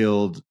go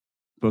build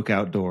Book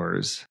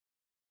Outdoors.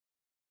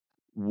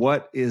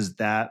 What is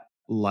that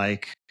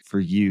like for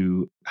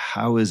you?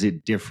 How is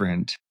it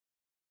different?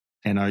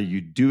 And are you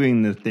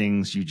doing the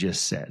things you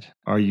just said?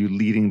 Are you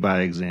leading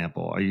by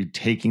example? Are you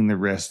taking the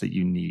rest that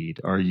you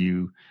need? Are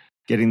you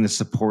getting the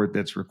support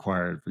that's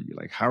required for you?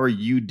 Like, how are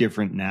you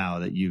different now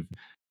that you've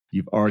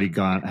already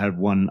had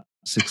one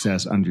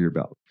success under your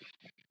belt?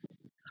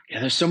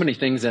 Yeah, there's so many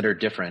things that are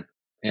different.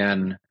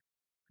 And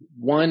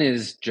one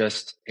is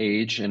just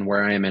age and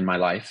where I am in my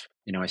life.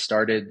 I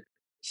started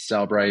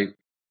Cellbrite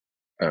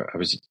I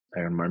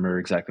don't remember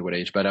exactly what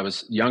age, but I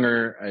was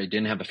younger. I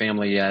didn't have a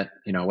family yet.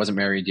 I wasn't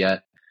married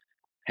yet,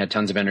 had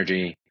tons of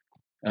energy.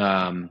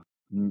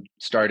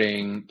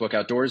 Starting Book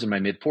Outdoors in my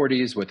mid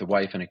 40s with a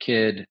wife and a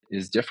kid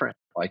is different.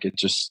 Like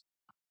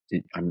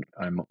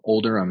I'm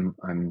older.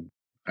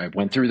 I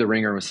went through the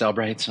ringer with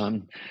Cellbrite, so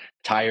I'm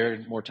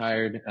more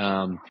tired.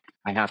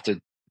 I have to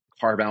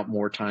carve out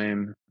more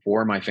time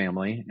for my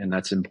family, and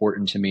that's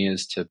important to me,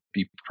 is to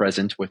be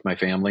present with my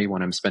family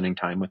when I'm spending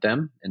time with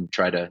them, and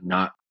try to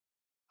not.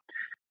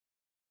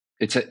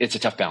 It's a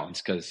tough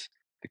balance, because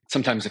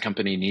sometimes the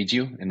company needs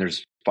you and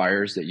there's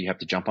fires that you have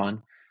to jump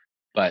on,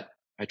 but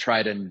I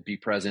try to be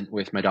present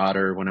with my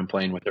daughter when I'm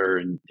playing with her,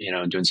 and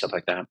doing stuff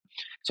like that.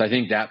 So I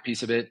think that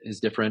piece of it is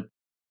different.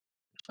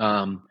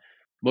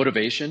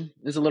 Motivation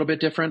is a little bit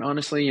different,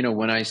 honestly.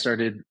 When I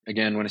started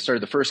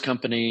the first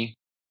company,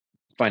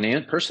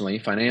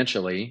 financially,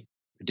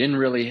 I didn't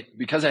really,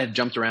 because I had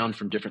jumped around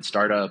from different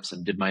startups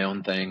and did my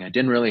own thing, I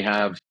didn't really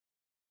have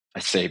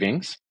a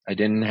savings. I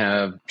didn't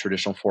have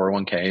traditional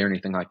 401k or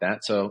anything like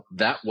that. So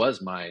that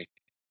was my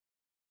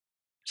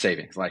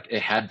savings. Like,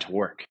 it had to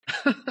work.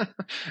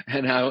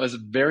 And I was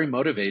very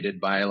motivated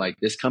by, like,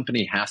 this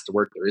company has to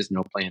work. There is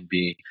no plan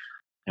B.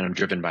 And I'm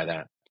driven by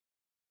that.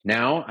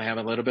 Now I have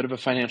a little bit of a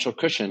financial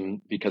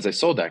cushion because I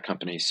sold that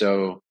company.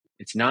 So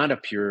it's not a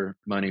pure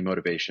money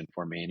motivation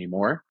for me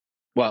anymore.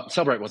 Well,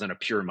 Cellbrite wasn't a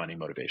pure money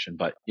motivation,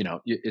 but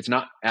it's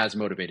not as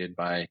motivated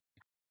by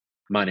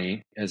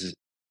money as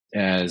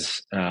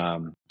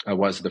I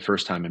was the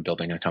first time in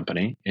building a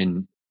company.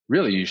 And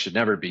really, you should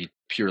never be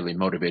purely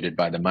motivated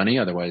by the money.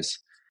 Otherwise,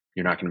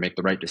 you're not going to make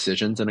the right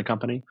decisions in a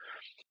company.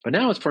 But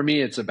now for me,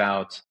 it's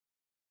about,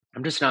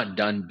 I'm just not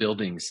done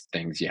building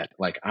things yet.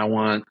 Like, I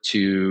want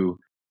to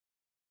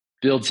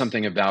build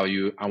something of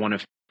value. I want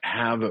to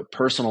have a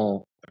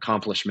personal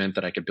accomplishment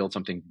that I could build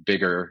something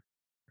bigger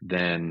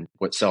than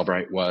what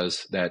Cellbrite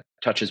was, that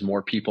touches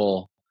more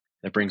people,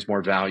 that brings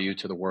more value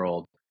to the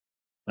world.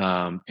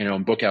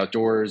 Book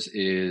Outdoors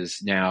is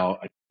now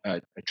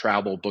a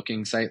travel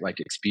booking site like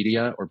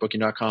Expedia or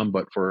Booking.com,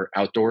 but for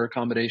outdoor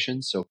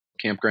accommodations. So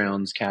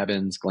campgrounds,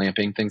 cabins,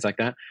 glamping, things like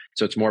that.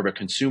 So it's more of a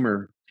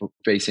consumer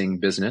facing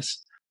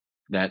business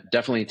that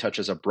definitely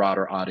touches a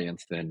broader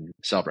audience than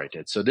Cellbrite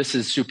did. So this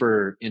is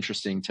super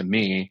interesting to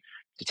me,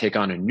 to take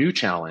on a new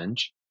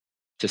challenge,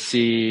 to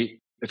see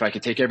if I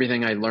could take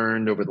everything I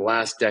learned over the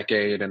last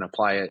decade and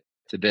apply it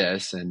to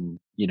this, and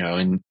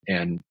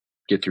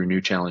get through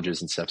new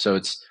challenges and stuff. So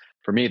it's,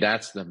 for me,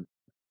 that's the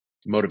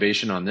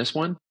motivation on this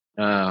one.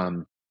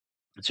 So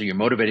you're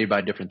motivated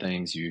by different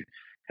things. You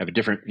have a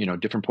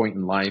different point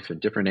in life, a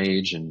different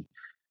age, and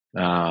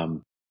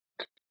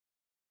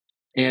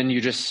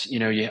you just,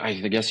 I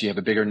guess you have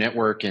a bigger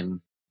network,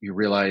 and you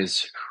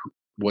realize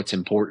what's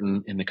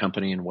important in the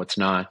company and what's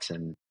not.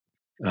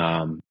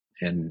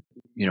 And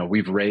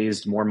we've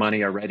raised more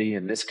money already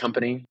in this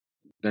company,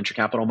 venture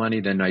capital money,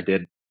 than I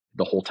did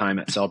the whole time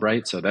at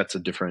Cellbrite. So that's a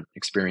different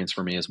experience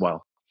for me as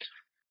well.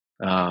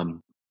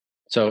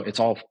 So it's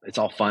all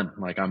fun.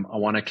 Like, I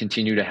want to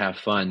continue to have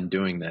fun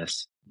doing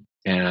this.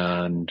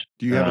 And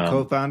do you have a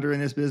co-founder in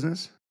this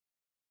business?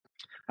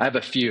 I have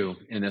a few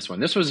in this one.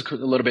 This was a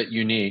little bit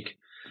unique.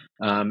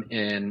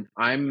 And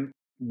I'm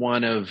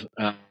one of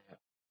a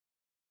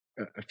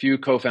few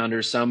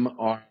co-founders. Some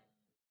are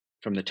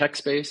from the tech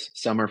space,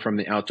 some are from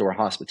the outdoor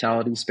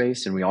hospitality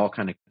space, and we all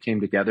kind of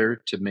came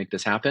together to make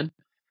this happen.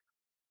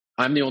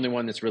 I'm the only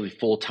one that's really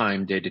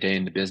full-time day-to-day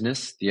in the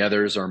business. The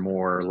others are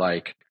more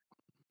like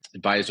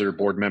advisor,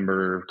 board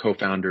member,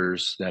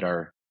 co-founders that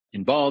are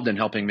involved in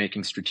helping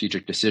making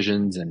strategic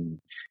decisions and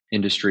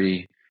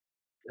industry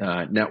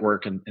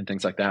network and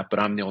things like that. But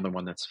I'm the only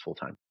one that's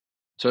full-time.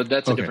 So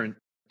that's a different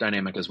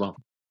dynamic as well.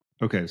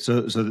 Okay.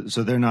 So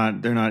they're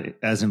not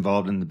as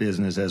involved in the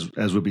business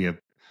as would be a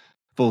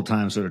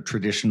full-time sort of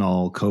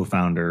traditional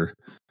co-founder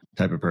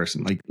type of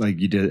person, like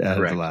you did at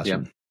the last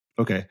one.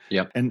 Okay.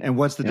 Yeah. And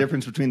what's the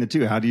difference between the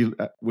two? How do you,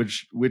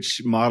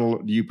 which model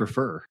do you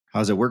prefer?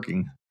 How's it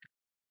working?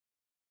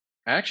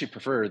 I actually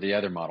prefer the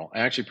other model. I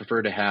actually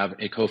prefer to have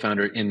a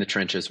co-founder in the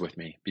trenches with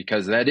me,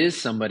 because that is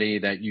somebody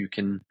that you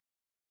can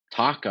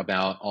talk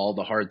about all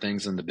the hard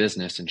things in the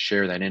business and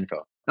share that info.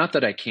 Not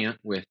that I can't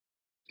with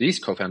these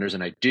co-founders,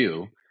 and I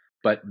do,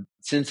 but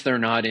since they're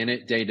not in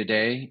it day to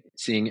day,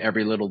 seeing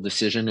every little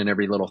decision and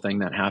every little thing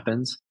that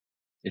happens,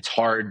 it's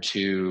hard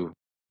to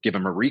give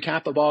them a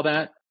recap of all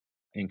that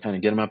and kind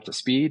of get them up to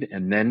speed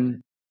and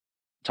then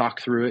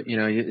talk through it.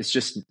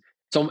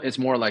 It's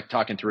more like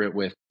talking through it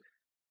with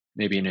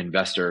maybe an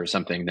investor or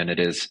something than it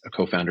is a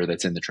co-founder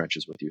that's in the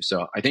trenches with you.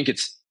 So I think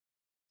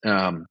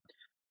I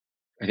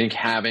think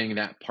having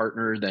that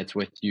partner that's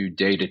with you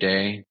day to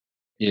day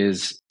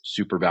is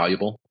super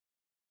valuable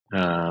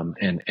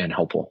and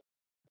helpful.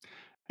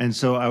 And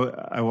so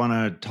I want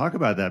to talk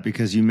about that,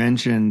 because you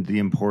mentioned the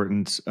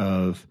importance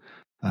of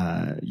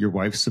your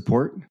wife's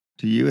support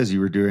to you as you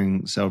were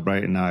doing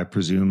Cellbrite, and now I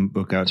presume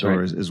Book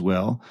Outdoors as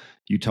well.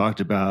 You talked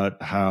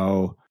about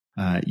how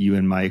you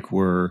and Mike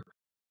were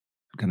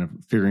kind of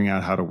figuring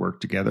out how to work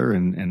together.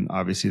 And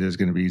obviously there's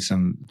going to be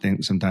some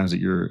things sometimes that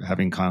you're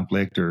having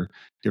conflict or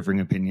differing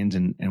opinions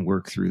and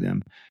work through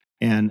them.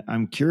 And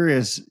I'm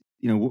curious,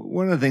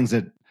 one of the things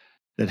that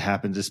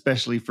happens,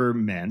 especially for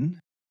men,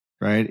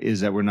 right,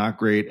 is that we're not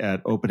great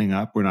at opening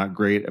up. We're not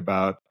great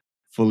about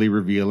fully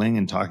revealing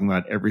and talking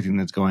about everything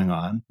that's going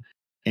on.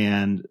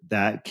 And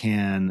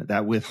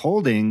that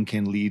withholding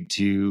can lead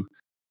to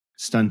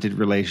stunted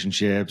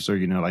relationships or,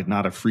 like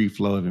not a free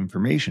flow of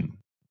information.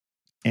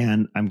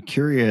 And I'm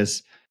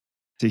curious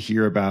to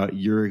hear about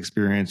your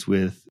experience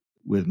with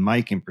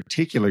Mike in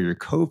particular, your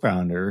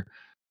co-founder.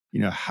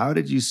 How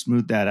did you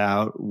smooth that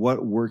out?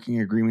 What working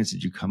agreements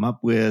did you come up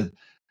with?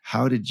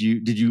 How did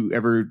you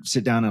ever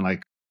sit down and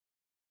like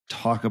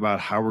talk about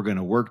how we're going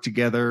to work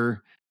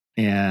together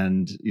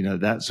and,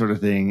 that sort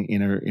of thing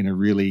in a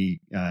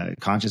really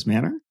conscious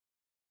manner?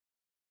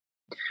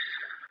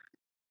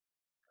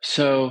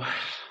 So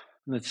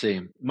let's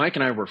see. Mike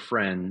and I were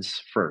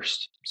friends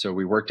first. So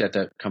we worked at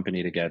that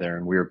company together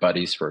and we were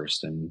buddies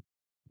first and,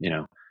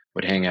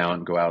 would hang out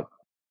and go out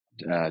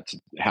to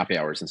happy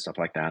hours and stuff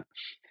like that.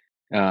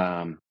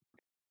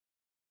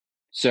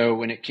 So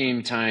when it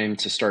came time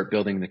to start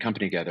building the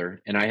company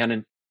together, and I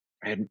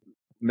had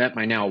met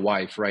my now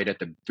wife right at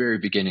the very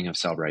beginning of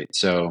Cellbrite.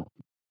 So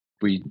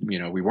we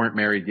weren't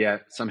married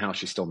yet. Somehow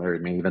she still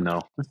married me, even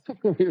though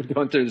we were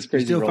going through this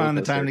crazy. You still found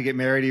the time to get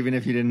married, even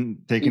if you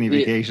didn't take any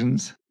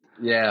vacations.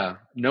 Yeah,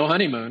 no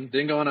honeymoon.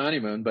 Didn't go on a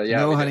honeymoon, but yeah,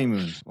 no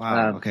honeymoon.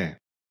 Wow. Okay.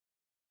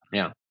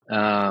 Yeah.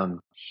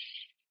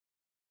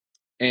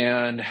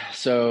 And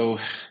so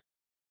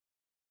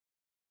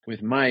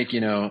with Mike,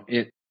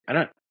 I've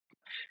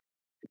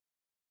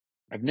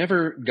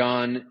never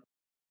gone.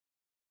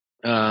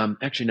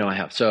 Actually, no, I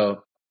have.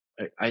 So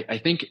I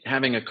think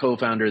having a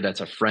co-founder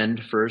that's a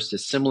friend first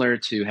is similar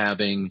to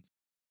having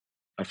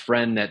a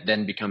friend that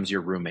then becomes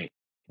your roommate.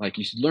 Like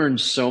you learn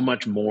so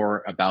much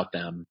more about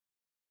them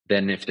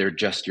than if they're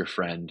just your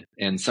friend.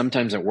 And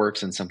sometimes it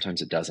works and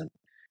sometimes it doesn't.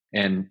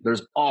 And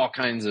there's all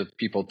kinds of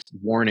people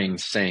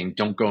warnings saying,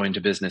 don't go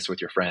into business with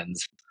your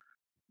friends,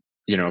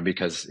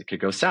 because it could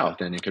go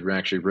south and it could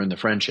actually ruin the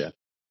friendship.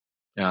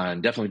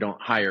 And definitely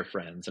don't hire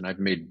friends. And I've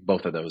made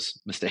both of those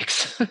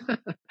mistakes.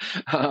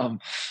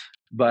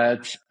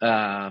 But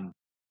I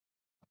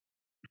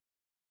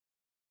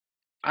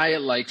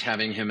liked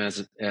having him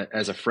as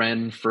a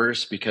friend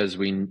first because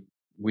we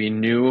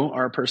knew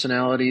our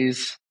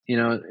personalities,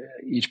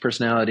 each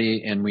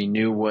personality, and we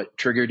knew what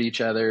triggered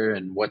each other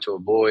and what to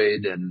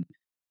avoid. And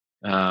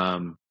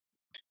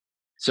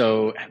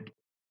so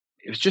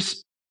it was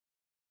just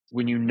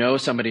when you know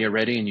somebody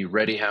already and you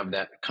already have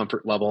that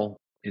comfort level,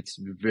 it's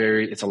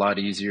a lot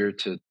easier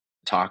to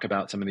talk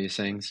about some of these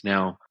things.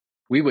 Now,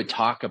 we would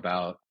talk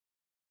about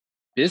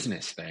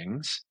business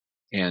things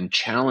and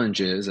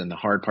challenges and the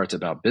hard parts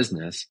about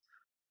business.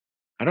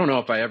 I don't know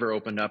if I ever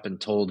opened up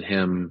and told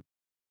him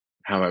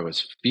how I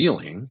was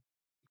feeling,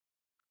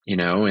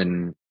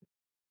 and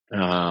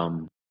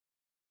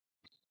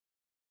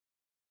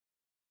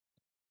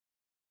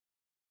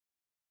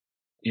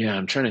yeah,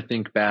 I'm trying to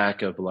think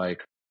back of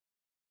like,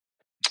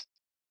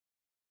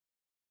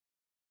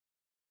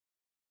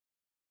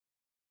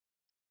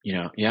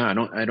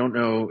 I don't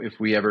know if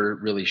we ever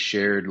really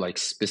shared like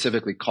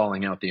specifically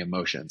calling out the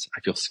emotions. I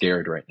feel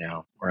scared right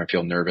now, or I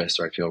feel nervous,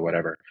 or I feel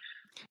whatever.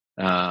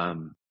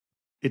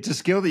 It's a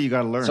skill that you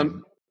got to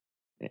learn.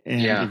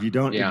 If you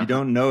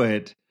don't know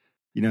it,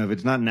 if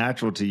it's not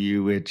natural to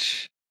you,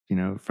 which,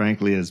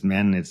 frankly, as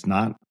men, it's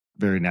not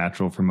very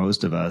natural for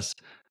most of us.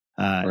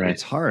 Right.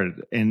 It's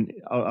hard. And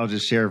I'll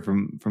just share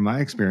from my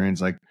experience,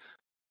 like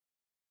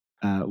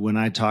when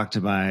I talk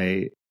to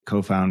my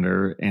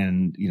co-founder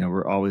and,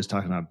 we're always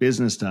talking about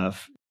business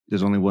stuff,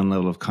 there's only one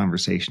level of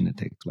conversation that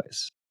takes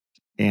place.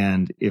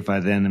 And if I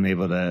then am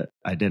able to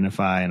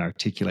identify and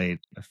articulate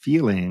a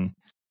feeling,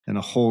 then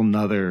a whole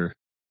nother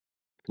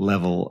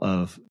level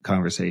of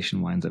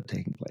conversation winds up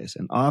taking place.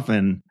 And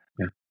often,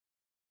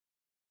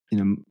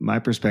 my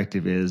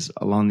perspective is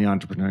along the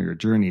entrepreneurial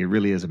journey, it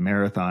really is a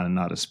marathon and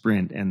not a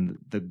sprint. And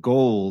the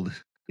gold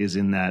is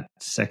in that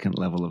second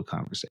level of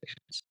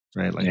conversations,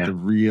 right? Like the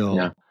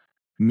real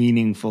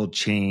meaningful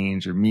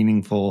change or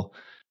meaningful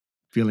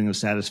feeling of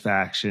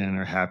satisfaction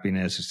or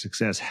happiness or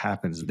success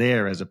happens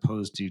there, as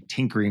opposed to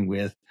tinkering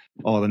with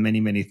all the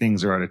many, many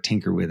things there are to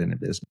tinker with in a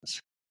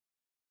business.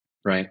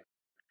 Right.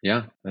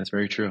 Yeah, that's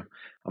very true.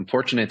 I'm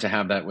fortunate to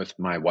have that with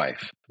my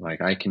wife.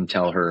 Like I can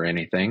tell her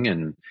anything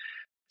and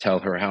tell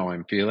her how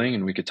I'm feeling,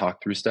 and we could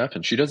talk through stuff.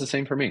 And she does the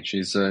same for me.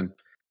 She's an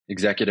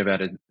executive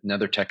at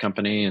another tech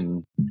company,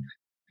 and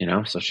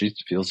so she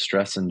feels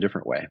stress in a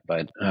different way.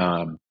 But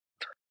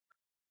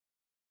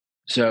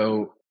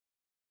so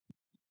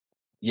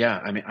yeah,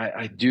 I mean,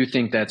 I do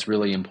think that's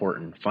really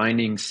important.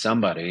 Finding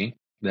somebody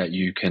that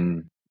you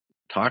can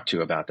talk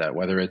to about that,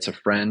 whether it's a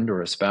friend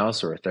or a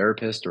spouse or a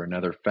therapist or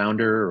another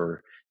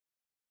founder,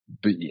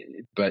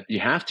 but you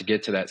have to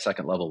get to that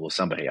second level with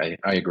somebody. I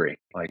agree.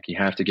 Like you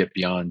have to get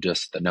beyond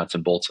just the nuts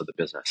and bolts of the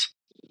business.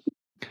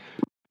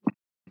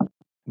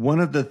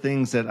 One of the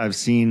things that I've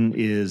seen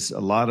is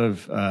a lot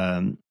of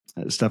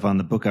stuff on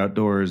the Book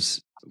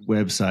Outdoors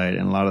website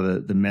and a lot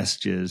of the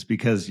messages,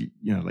 because,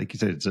 like you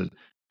said,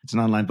 it's an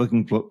online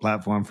booking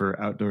platform for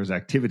outdoors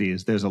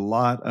activities. There's a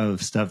lot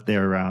of stuff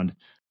there around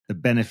the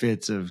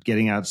benefits of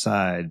getting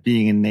outside,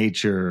 being in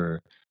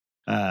nature,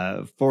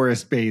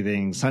 forest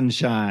bathing,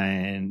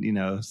 sunshine,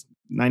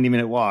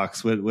 90-minute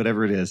walks,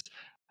 whatever it is.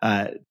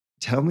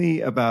 Tell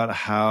me about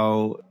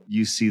how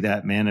you see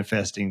that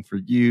manifesting for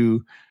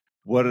you.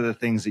 What are the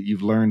things that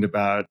you've learned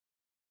about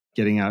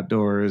getting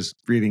outdoors,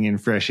 breathing in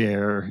fresh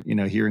air?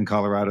 Here in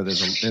Colorado,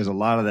 there's a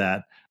lot of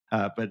that.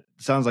 But it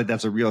sounds like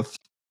that's a real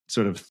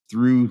sort of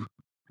through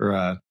or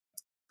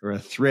a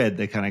thread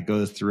that kind of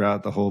goes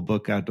throughout the whole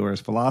Book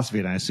Outdoors philosophy.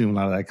 And I assume a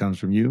lot of that comes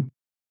from you.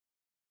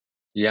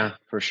 Yeah,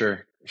 for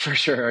sure. For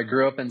sure. I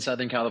grew up in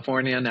Southern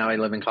California. Now I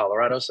live in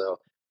Colorado. So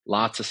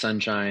lots of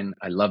sunshine.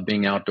 I love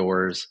being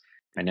outdoors.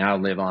 I now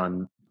live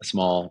on a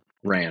small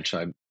ranch.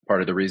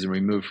 Part of the reason we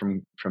moved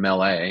from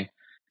LA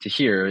to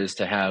here is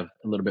to have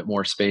a little bit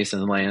more space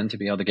and land to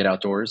be able to get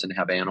outdoors and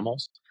have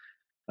animals.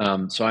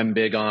 So I'm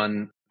big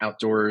on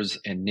outdoors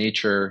and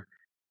nature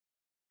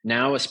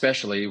now,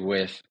 especially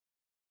with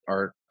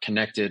our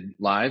connected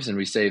lives. And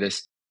we say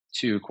this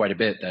too quite a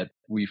bit, that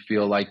we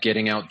feel like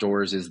getting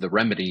outdoors is the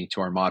remedy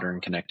to our modern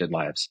connected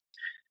lives.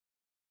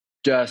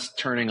 Just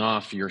turning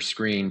off your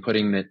screen,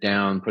 putting it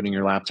down, putting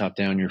your laptop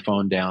down, your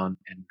phone down,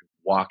 and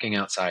walking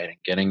outside and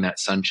getting that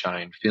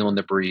sunshine, feeling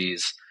the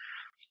breeze,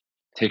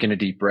 taking a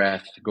deep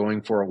breath,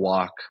 going for a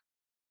walk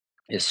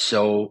is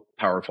so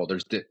powerful.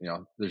 There's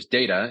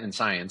data and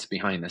science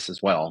behind this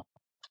as well.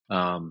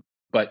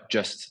 But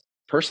just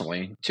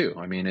personally too,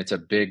 I mean, it's a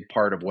big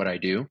part of what I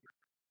do,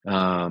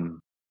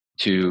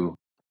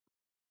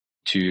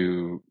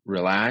 to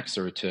relax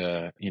or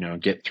to,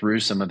 get through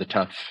some of the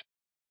tough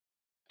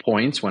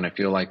points when I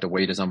feel like the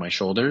weight is on my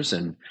shoulders.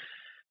 And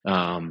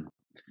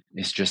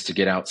it's just to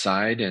get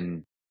outside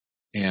and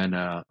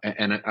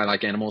I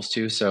like animals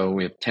too. So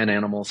we have 10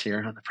 animals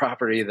here on the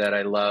property that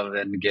I love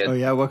and get. Oh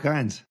yeah. What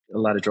kinds? A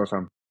lot of joy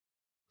from.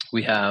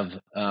 We have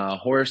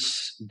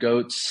horse,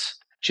 goats,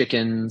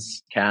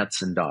 chickens,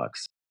 cats, and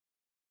dogs.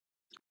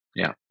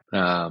 Yeah.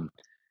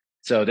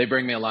 So they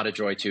bring me a lot of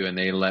joy too, and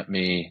they let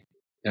me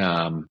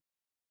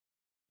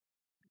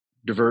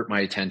divert my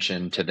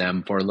attention to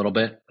them for a little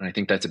bit. And I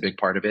think that's a big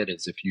part of it,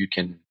 is if you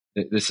can,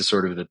 this is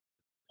sort of the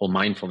whole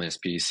mindfulness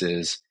piece,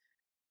 is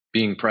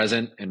being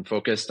present and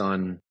focused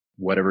on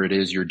whatever it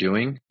is you're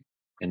doing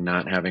and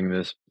not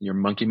having your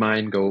monkey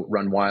mind go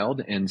run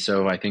wild. And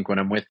so I think when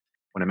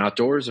I'm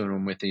outdoors and when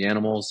I'm with the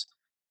animals,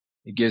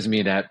 it gives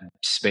me that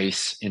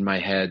space in my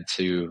head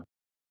to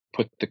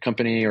put the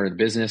company or the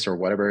business or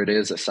whatever it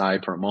is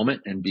aside for a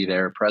moment and be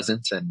there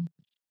present, and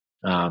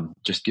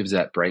just gives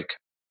that break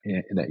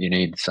that you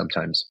need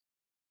sometimes.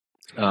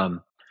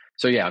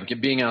 So yeah,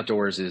 being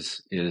outdoors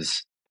is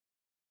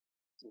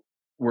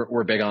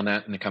we're big on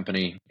that in the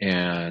company,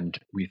 and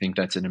we think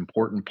that's an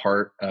important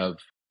part of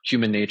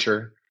human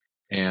nature.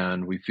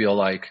 And we feel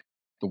like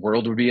the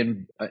world would be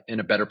in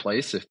a better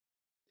place if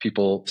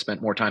people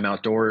spent more time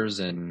outdoors,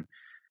 and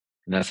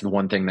that's the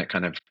one thing that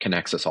kind of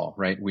connects us all,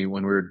 right? When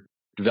we were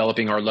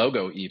developing our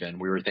logo, even,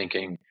 we were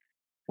thinking,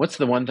 what's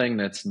the one thing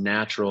that's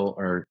natural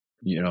or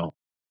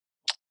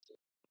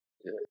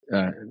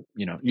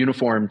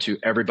uniform to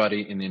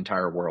everybody in the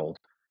entire world?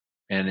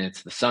 And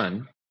it's the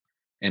sun,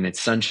 and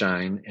it's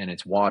sunshine, and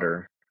it's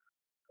water.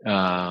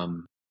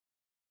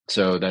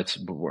 So that's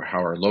how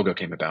our logo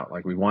came about.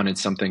 Like, we wanted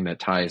something that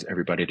ties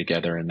everybody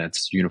together and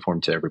that's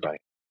uniform to everybody.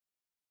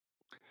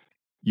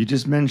 You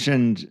just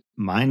mentioned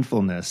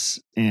mindfulness,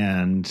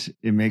 and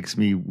it makes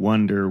me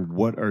wonder,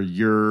 what are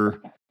your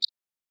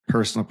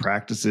personal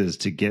practices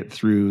to get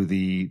through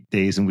the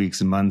days and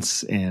weeks and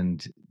months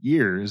and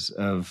years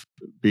of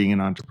being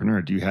an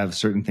entrepreneur? Do you have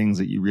certain things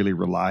that you really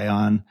rely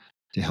on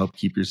to help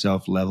keep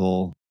yourself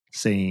level,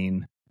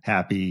 sane,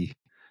 happy,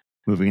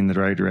 moving in the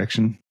right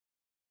direction?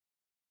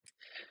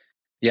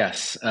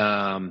 Yes.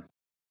 I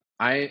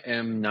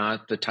am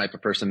not the type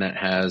of person that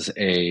has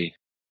a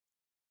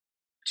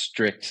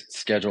strict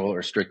schedule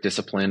or strict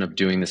discipline of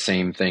doing the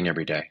same thing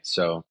every day.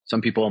 So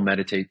some people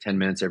meditate 10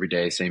 minutes every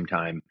day, same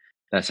time.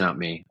 That's not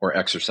me. Or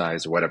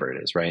exercise, or whatever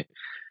it is, right?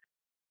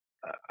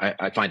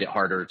 I find it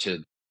harder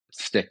to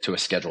stick to a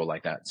schedule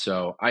like that.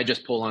 So I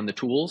just pull on the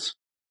tools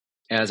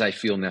as I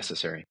feel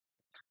necessary.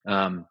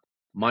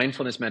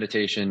 Mindfulness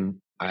meditation,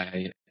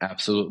 I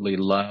absolutely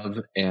love.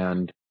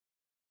 And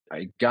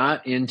I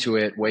got into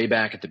it way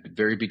back at the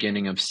very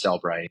beginning of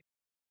Cellbrite.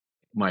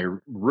 My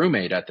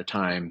roommate at the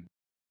time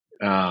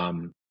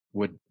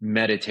would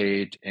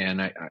meditate,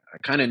 and I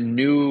kind of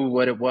knew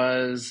what it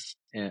was,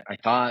 and I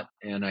thought,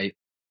 and I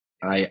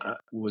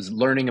was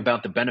learning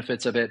about the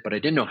benefits of it, but I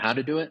didn't know how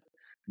to do it.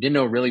 I didn't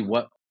know really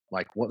what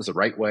was the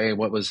right way,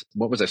 what was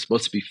I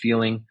supposed to be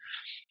feeling.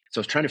 So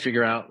I was trying to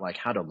figure out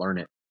how to learn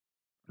it.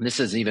 And this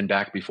is even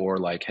back before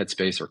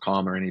Headspace or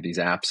Calm or any of these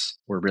apps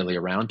were really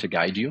around to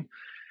guide you.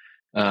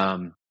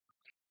 So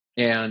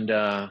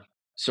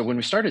when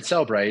we started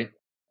Cellbrite,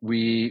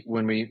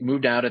 when we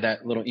moved out of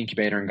that little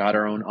incubator and got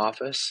our own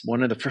office,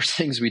 one of the first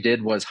things we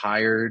did was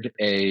hired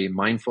a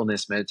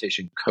mindfulness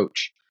meditation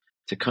coach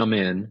to come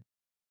in.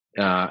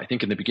 I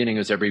think in the beginning it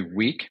was every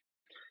week,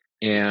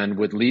 and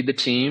would lead the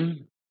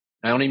team.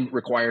 I only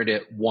required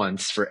it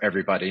once for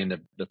everybody in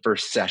the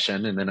first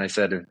session. And then I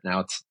said, now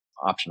it's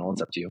optional.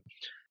 It's up to you.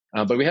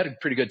 But we had a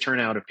pretty good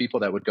turnout of people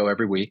that would go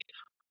every week.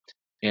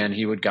 And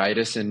he would guide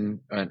us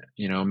in,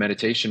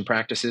 meditation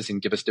practices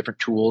and give us different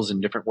tools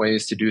and different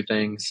ways to do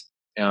things.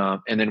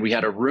 And then we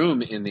had a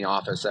room in the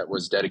office that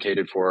was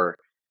dedicated for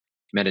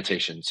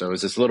meditation. So it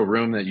was this little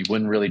room that you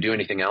wouldn't really do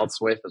anything else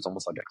with. It was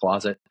almost like a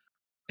closet.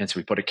 And so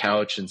we put a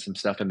couch and some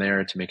stuff in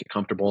there to make it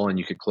comfortable, and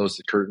you could close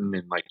the curtain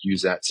and like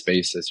use that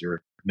space as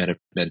your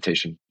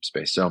meditation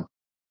space. So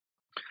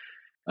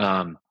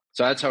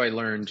that's how I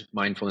learned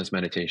mindfulness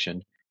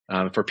meditation.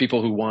 For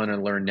people who want to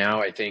learn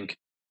now, I think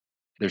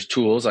there's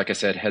tools, like I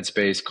said,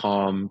 Headspace,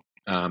 Calm,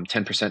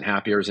 10%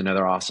 Happier is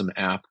another awesome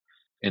app.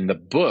 And the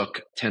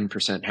book,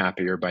 10%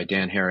 Happier by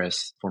Dan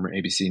Harris, former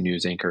ABC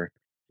News anchor,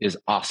 is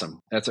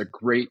awesome. That's a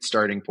great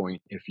starting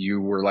point. If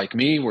you were like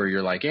me, where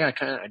you're like, yeah,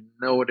 I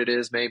know what it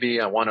is. Maybe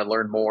I want to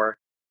learn more.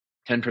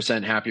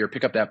 10% Happier,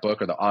 pick up that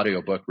book, or the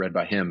audio book read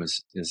by him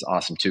is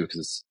awesome too, because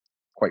it's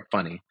quite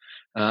funny.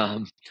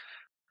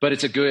 But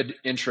it's a good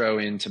intro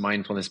into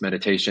mindfulness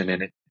meditation,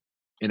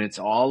 and it's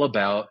all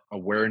about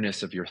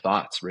awareness of your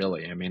thoughts,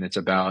 really. I mean, it's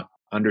about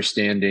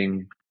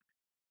understanding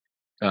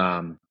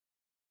and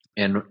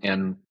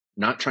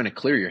not trying to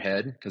clear your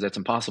head, because that's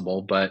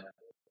impossible, but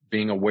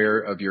being aware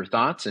of your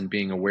thoughts and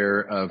being aware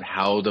of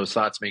how those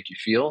thoughts make you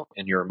feel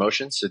and your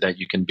emotions, so that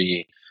you can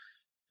be,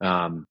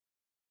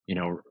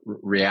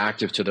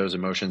 reactive to those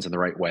emotions in the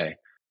right way.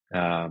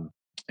 And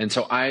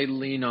so I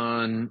lean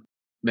on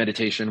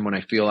meditation when I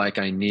feel like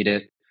I need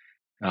it.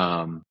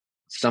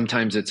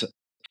 Sometimes it's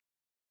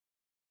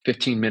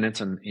 15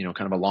 minutes and,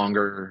 kind of a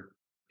longer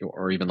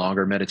or even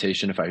longer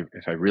meditation if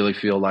I really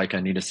feel like I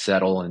need to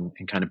settle and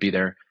kind of be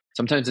there.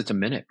 Sometimes it's a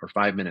minute or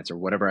 5 minutes or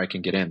whatever I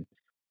can get in.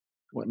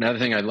 Another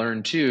thing I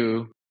learned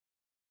too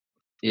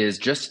is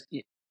just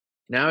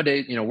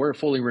nowadays, we're a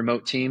fully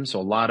remote team.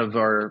 So a lot of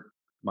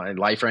my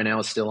life right now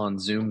is still on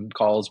Zoom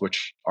calls,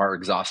 which are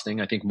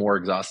exhausting. I think more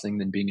exhausting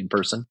than being in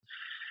person.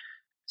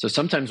 So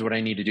sometimes what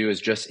I need to do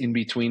is just in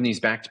between these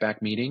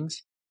back-to-back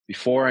meetings,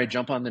 before I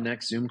jump on the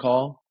next Zoom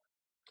call,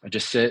 I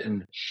just sit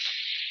and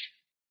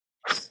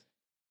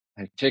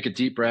I take a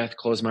deep breath,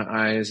 close my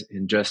eyes,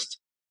 and just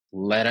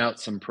let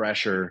out some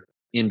pressure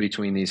in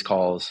between these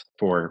calls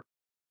for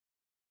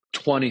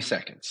 20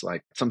 seconds.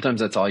 Like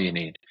sometimes that's all you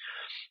need.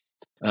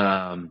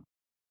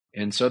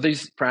 And so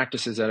these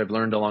practices that I've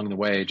learned along the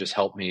way just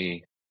help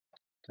me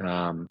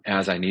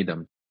as I need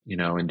them,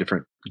 in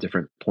different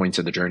points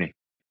of the journey.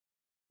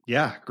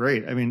 Yeah,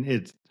 great. I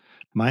mean,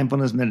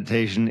 mindfulness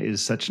meditation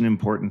is such an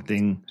important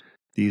thing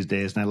these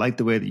days. And I like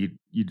the way that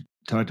you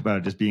talked about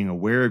it, just being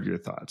aware of your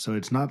thoughts. So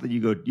it's not that you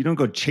don't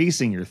go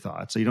chasing your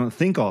thoughts. So you don't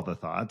think all the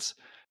thoughts.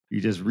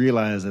 You just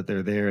realize that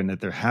they're there and that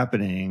they're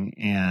happening.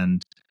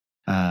 And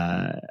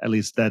at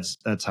least that's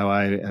how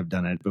I have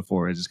done it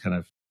before. It's just kind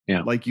of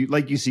like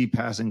you see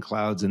passing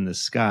clouds in the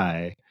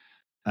sky.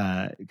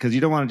 Because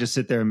you don't want to just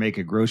sit there and make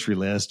a grocery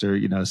list or,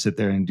 sit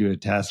there and do a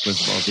task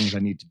list of all things I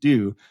need to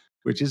do,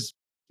 which is,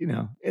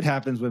 it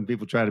happens when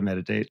people try to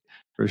meditate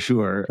for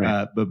sure.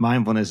 Right. But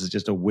mindfulness is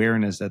just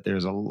awareness that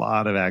there's a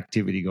lot of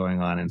activity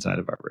going on inside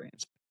of our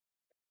brains.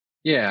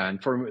 Yeah.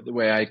 And for the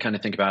way I kind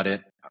of think about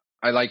it,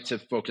 I like to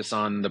focus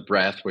on the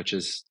breath, which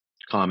is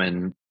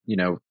common,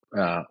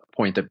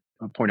 point of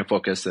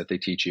focus that they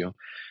teach you.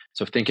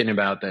 So thinking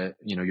about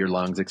your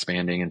lungs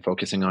expanding and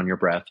focusing on your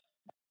breath.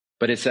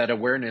 But it's that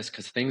awareness,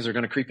 because things are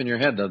going to creep in your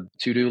head. The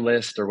to-do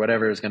list or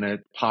whatever is going to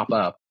pop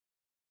up.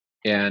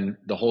 And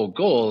the whole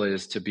goal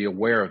is to be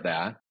aware of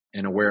that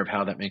and aware of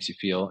how that makes you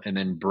feel, and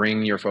then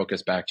bring your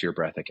focus back to your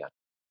breath again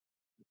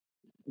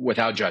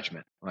without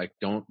judgment. Like,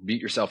 don't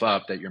beat yourself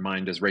up that your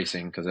mind is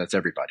racing, because that's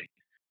everybody.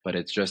 But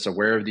it's just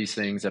aware of these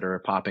things that are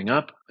popping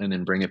up and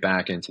then bring it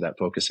back into that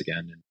focus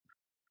again.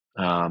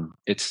 And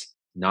it's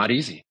not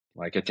easy.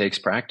 Like, it takes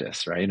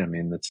practice, right? I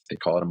mean, they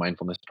call it a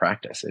mindfulness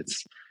practice.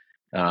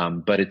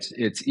 But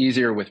it's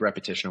easier with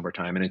repetition over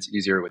time, and it's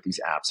easier with these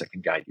apps that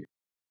can guide you.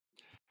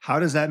 How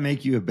does that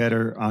make you a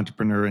better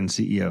entrepreneur and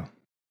CEO?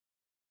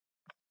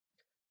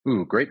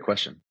 Ooh, great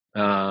question.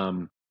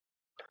 Well,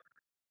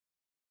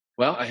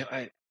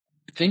 I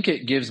think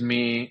it gives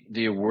me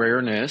the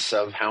awareness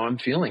of how I'm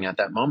feeling at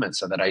that moment,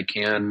 so that I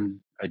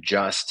can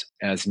adjust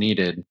as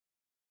needed,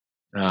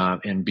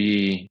 and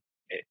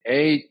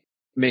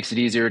makes it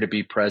easier to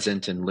be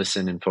present and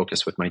listen and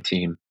focus with my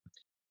team,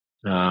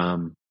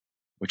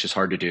 which is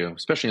hard to do,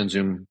 especially on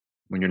Zoom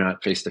when you're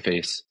not face to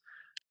face.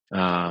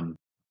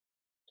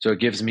 So it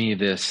gives me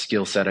this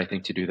skill set, I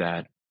think, to do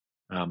that.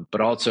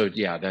 But also,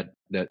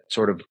 that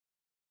sort of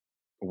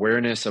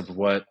awareness of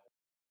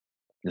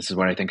this is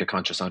what I think a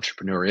conscious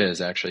entrepreneur is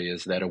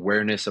that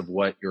awareness of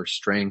what your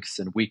strengths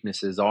and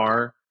weaknesses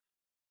are,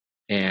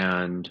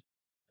 and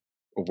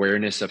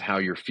awareness of how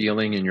you're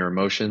feeling and your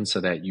emotions,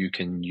 so that you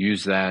can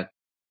use that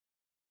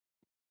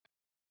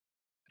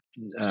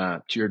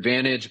to your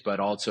advantage, but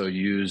also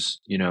use,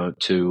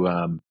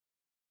 to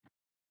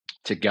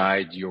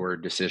guide your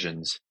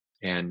decisions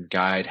and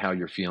guide how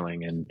you're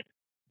feeling. And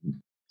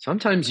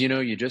sometimes,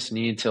 you just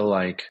need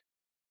to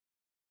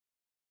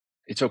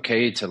it's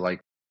okay to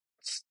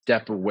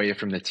step away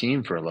from the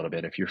team for a little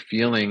bit. If you're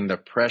feeling the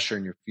pressure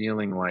and you're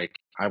feeling like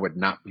I would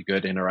not be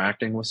good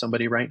interacting with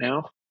somebody right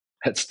now,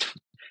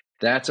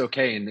 that's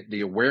okay. And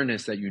the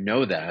awareness that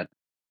that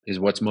is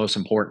what's most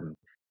important.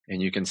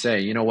 And you can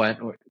say, you know what,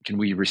 can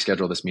we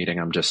reschedule this meeting?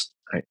 I'm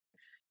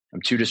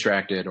too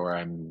distracted, or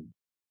I'm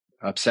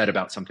upset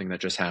about something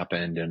that just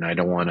happened and I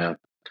don't want to,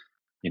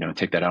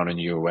 take that out on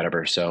you or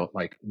whatever. So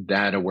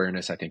that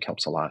awareness, I think,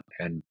 helps a lot.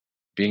 And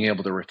being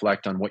able to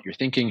reflect on what you're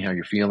thinking, how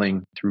you're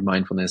feeling through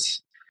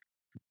mindfulness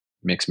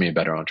makes me a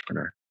better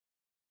entrepreneur.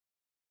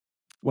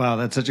 Wow,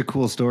 that's such a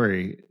cool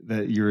story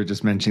that you were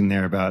just mentioning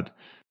there about,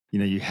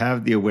 you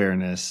have the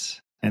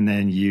awareness, and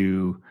then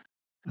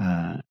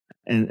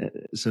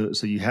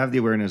so you have the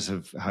awareness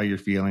of how you're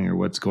feeling or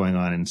what's going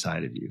on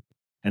inside of you.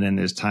 And then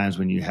there's times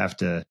when you have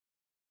to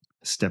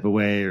step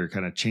away or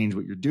kind of change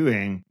what you're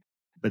doing.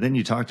 But then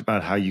you talked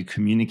about how you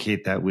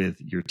communicate that with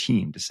your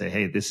team to say,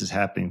 hey, this is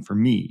happening for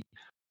me.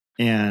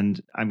 And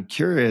I'm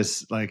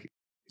curious,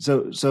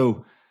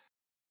 so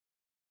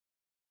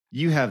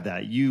you have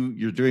that,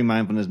 you're doing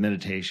mindfulness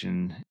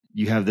meditation,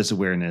 you have this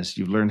awareness,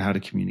 you've learned how to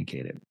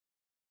communicate it.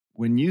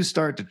 When you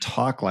start to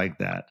talk like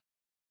that,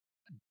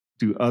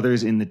 do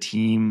others in the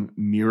team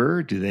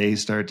mirror? Do they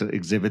start to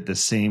exhibit the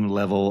same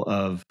level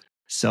of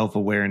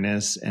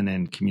self-awareness and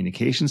then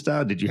communication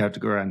style? Did you have to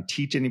go around and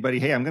teach anybody,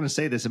 hey, I'm going to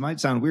say this, it might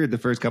sound weird the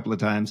first couple of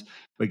times,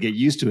 but get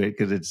used to it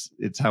because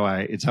it's how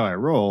I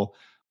roll?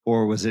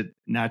 Or was it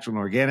natural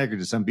and organic, or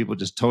did some people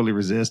just totally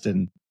resist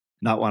and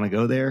not want to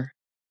go there?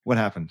 What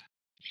happened?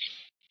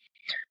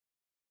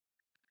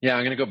 Yeah,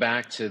 I'm going to go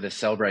back to the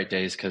Cellbrite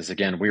days because,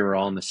 again, we were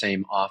all in the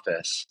same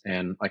office.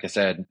 And like I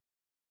said,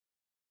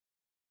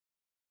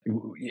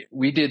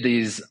 we did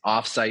these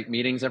off-site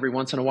meetings every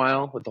once in a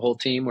while with the whole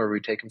team where we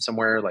take them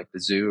somewhere like the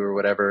zoo or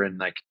whatever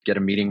and get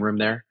a meeting room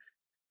there.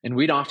 And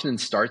we'd often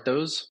start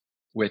those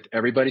with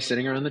everybody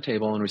sitting around the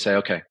table and we say,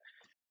 okay,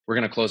 we're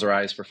going to close our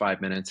eyes for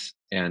 5 minutes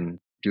and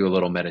do a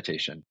little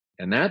meditation.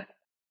 And that,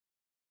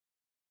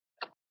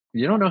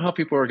 you don't know how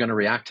people are going to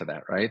react to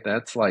that, right?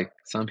 That's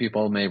some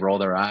people may roll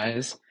their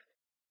eyes.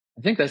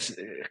 I think that's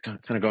kind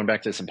of going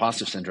back to this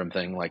imposter syndrome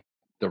thing,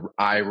 the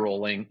eye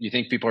rolling. You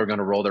think people are going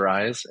to roll their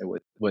eyes at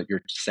what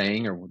you're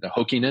saying or the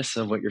hokiness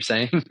of what you're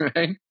saying,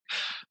 right?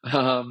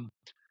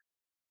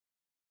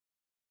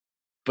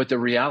 But the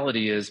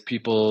reality is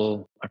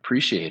people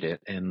appreciate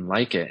it and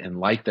like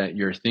that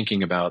you're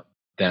thinking about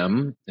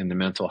them and the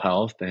mental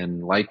health,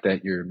 and like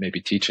that you're maybe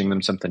teaching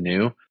them something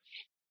new.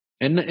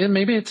 And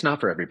maybe it's not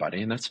for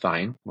everybody, and that's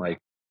fine.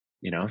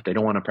 If they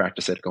don't want to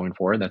practice it going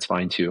forward, that's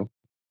fine too.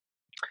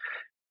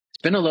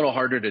 It's been a little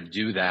harder to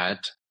do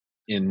that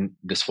in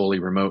this fully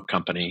remote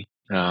company,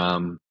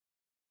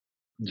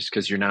 just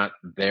because you're not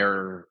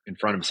there in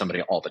front of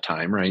somebody all the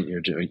time, right?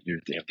 You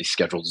have these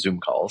scheduled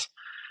Zoom calls.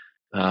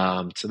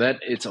 So that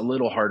it's a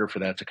little harder for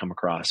that to come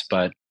across.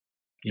 But,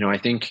 I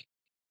think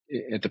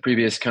at the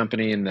previous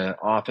company in the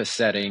office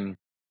setting,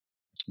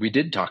 we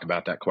did talk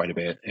about that quite a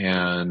bit.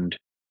 And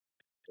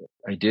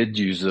I did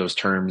use those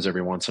terms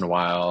every once in a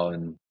while.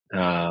 And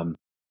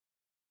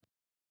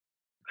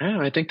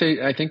I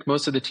think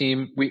most of the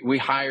team, we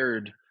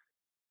hired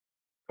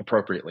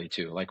appropriately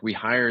too. We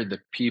hired the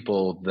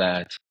people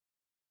that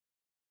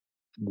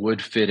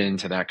would fit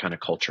into that kind of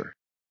culture.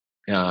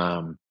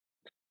 And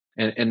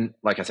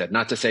like I said,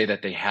 not to say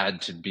that they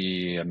had to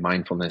be a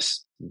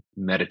mindfulness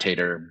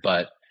meditator,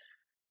 but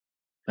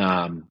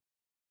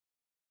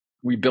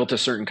we built a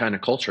certain kind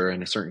of culture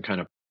and a certain kind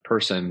of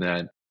person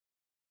that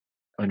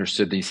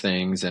understood these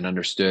things and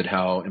understood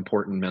how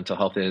important mental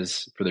health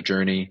is for the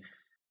journey.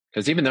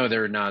 Because even though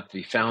they're not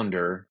the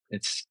founder,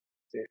 it's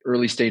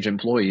early stage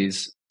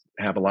employees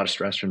have a lot of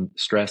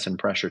stress and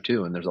pressure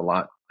too. And there's a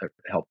lot of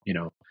help,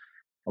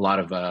 a lot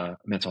of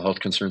mental health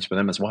concerns for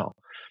them as well.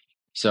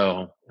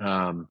 So,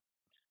 in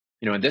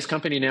this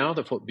company now,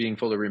 being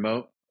fully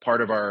remote,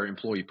 part of our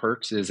employee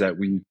perks is that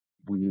we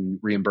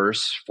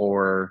reimburse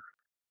for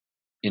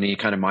any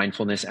kind of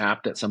mindfulness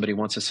app that somebody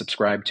wants to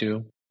subscribe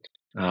to,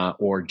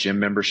 or gym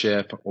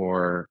membership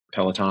or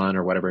Peloton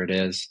or whatever it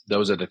is.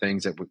 Those are the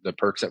things the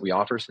perks that we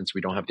offer since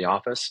we don't have the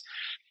office.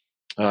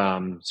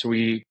 So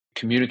we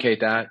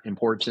communicate that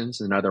importance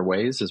in other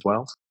ways as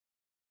well.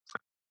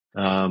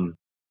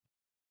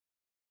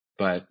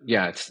 But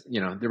yeah, it's,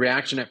 the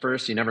reaction at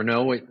first, you never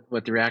know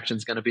what the reaction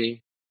is going to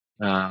be.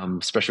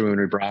 Especially when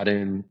we brought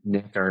in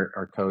Nick,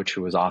 our coach,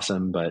 who was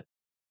awesome, but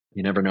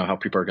you never know how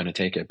people are going to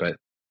take it. But,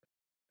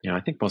 I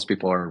think most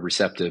people are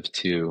receptive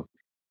to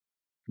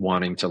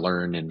wanting to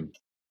learn and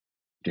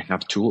to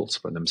have tools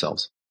for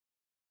themselves.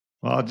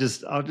 Well,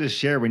 I'll just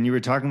share, when you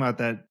were talking about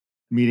that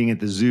meeting at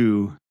the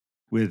zoo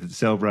with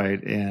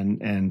Cellbrite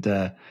and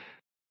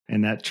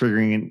that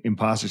triggering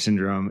imposter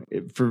syndrome,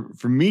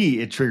 for me,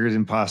 it triggers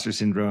imposter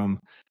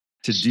syndrome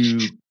to do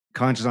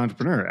conscious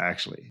entrepreneur,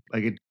 actually.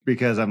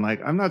 Because I'm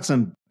like, I'm not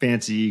some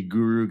fancy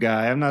guru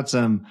guy. I'm not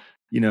some,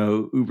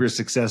 uber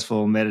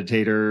successful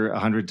meditator,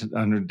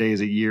 100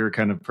 days a year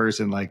kind of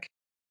person, like,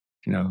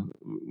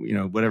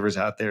 whatever's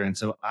out there. And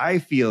so I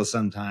feel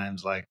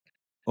sometimes like,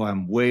 oh,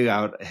 I'm way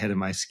out ahead of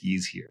my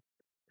skis here.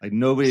 Like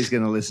nobody's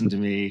going to listen to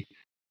me.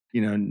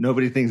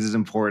 Nobody thinks it's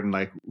important.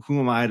 Like, who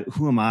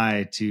am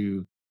I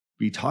to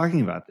be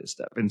talking about this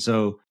stuff? And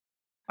so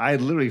I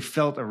literally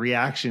felt a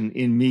reaction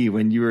in me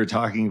when you were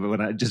talking about,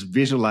 when I just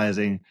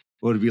visualizing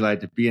what it would be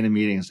like to be in a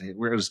meeting and say,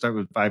 we're going to start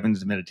with 5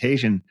 minutes of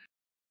meditation.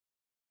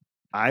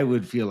 I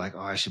would feel like,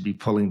 oh, I should be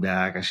pulling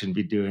back. I shouldn't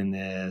be doing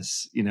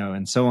this,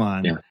 and so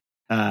on.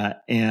 Yeah.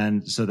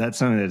 And so that's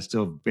something that's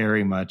still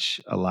very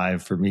much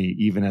alive for me,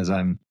 even as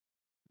I'm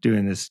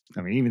doing this.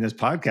 I mean, even this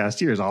podcast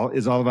here is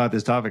all about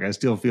this topic. I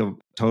still feel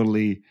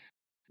totally,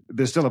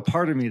 there's still a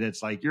part of me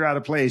that's like, you're out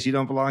of place. You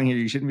don't belong here.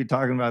 You shouldn't be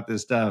talking about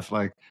this stuff.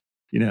 Like,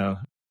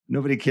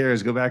 nobody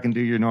cares. Go back and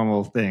do your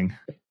normal thing.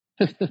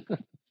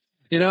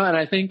 And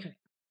I think,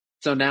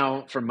 so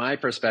now from my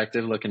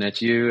perspective, looking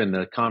at you and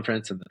the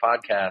conference and the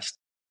podcast,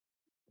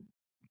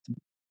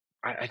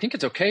 I think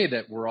it's okay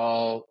that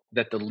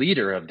that the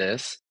leader of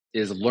this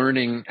is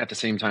learning at the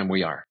same time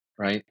we are,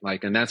 right?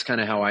 Like, and that's kind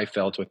of how I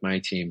felt with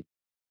my team.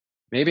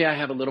 Maybe I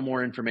have a little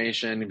more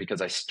information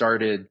because I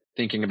started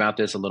thinking about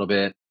this a little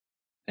bit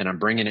and I'm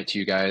bringing it to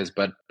you guys,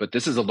 but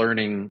this is a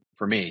learning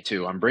for me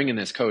too. I'm bringing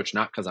this coach,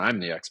 not because I'm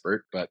the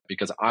expert, but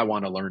because I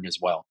want to learn as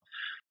well.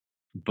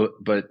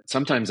 But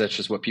sometimes that's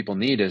just what people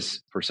need,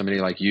 is for somebody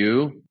like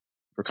you,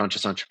 for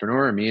Conscious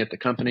Entrepreneur, and me at the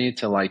company,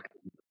 to like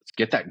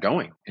get that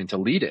going and to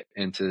lead it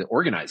and to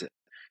organize it.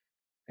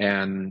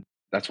 And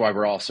that's why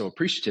we're all so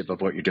appreciative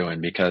of what you're doing,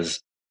 because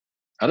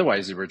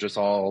otherwise we're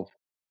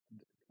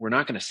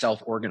not going to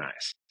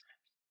self-organize.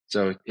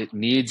 So it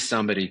needs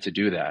somebody to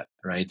do that,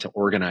 right? To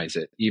organize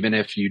it. Even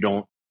if you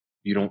don't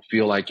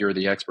feel like you're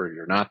the expert,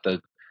 you're not the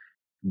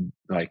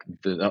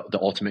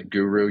ultimate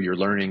guru, you're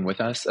learning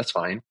with us, that's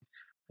fine.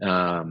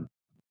 Like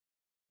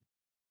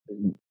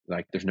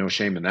there's no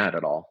shame in that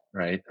at all,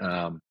 right?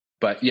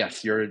 But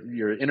yes,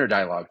 your inner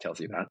dialogue tells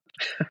you that.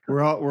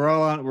 We're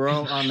all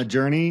on the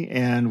journey,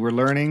 and we're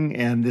learning,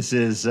 and this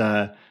is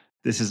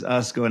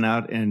us going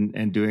out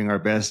and doing our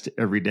best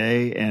every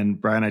day. And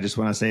Brian, I just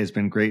want to say it's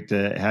been great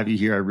to have you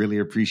here. I really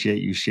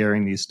appreciate you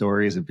sharing these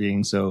stories and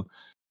being so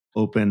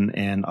open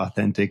and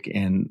authentic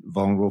and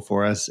vulnerable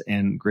for us,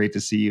 and great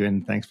to see you,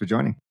 and thanks for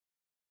joining.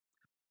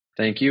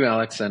 Thank you,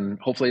 Alex. And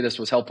hopefully this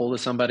was helpful to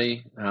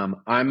somebody.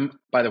 I'm,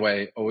 by the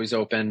way, always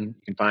open.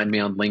 You can find me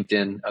on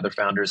LinkedIn. Other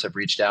founders have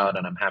reached out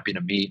and I'm happy to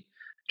meet.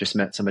 Just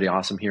met somebody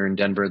awesome here in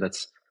Denver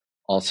that's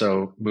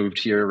also moved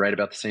here right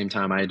about the same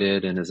time I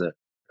did and is a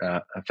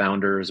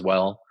founder as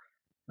well.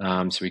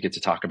 So we get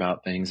to talk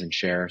about things and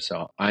share.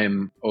 So I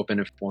am open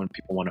if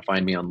people want to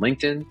find me on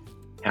LinkedIn.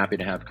 Happy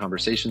to have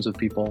conversations with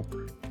people.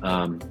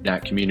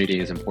 That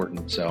community is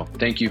important. So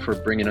thank you for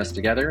bringing us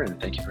together,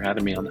 and thank you for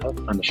having me on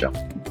the show.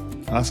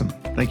 Awesome.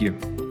 Thank you.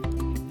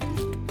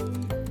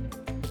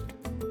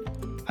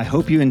 I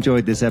hope you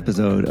enjoyed this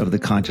episode of The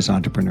Conscious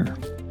Entrepreneur.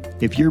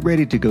 If you're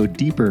ready to go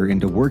deeper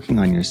into working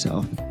on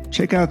yourself,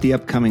 check out the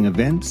upcoming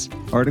events,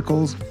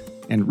 articles,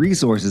 and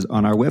resources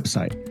on our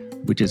website,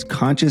 which is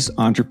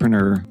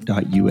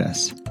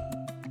consciousentrepreneur.us.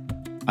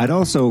 I'd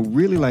also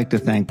really like to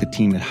thank the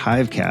team at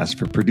Hivecast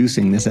for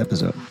producing this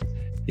episode.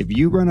 If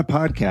you run a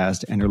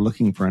podcast and are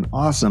looking for an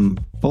awesome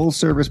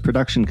full-service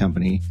production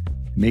company,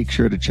 make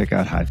sure to check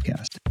out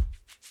Hivecast.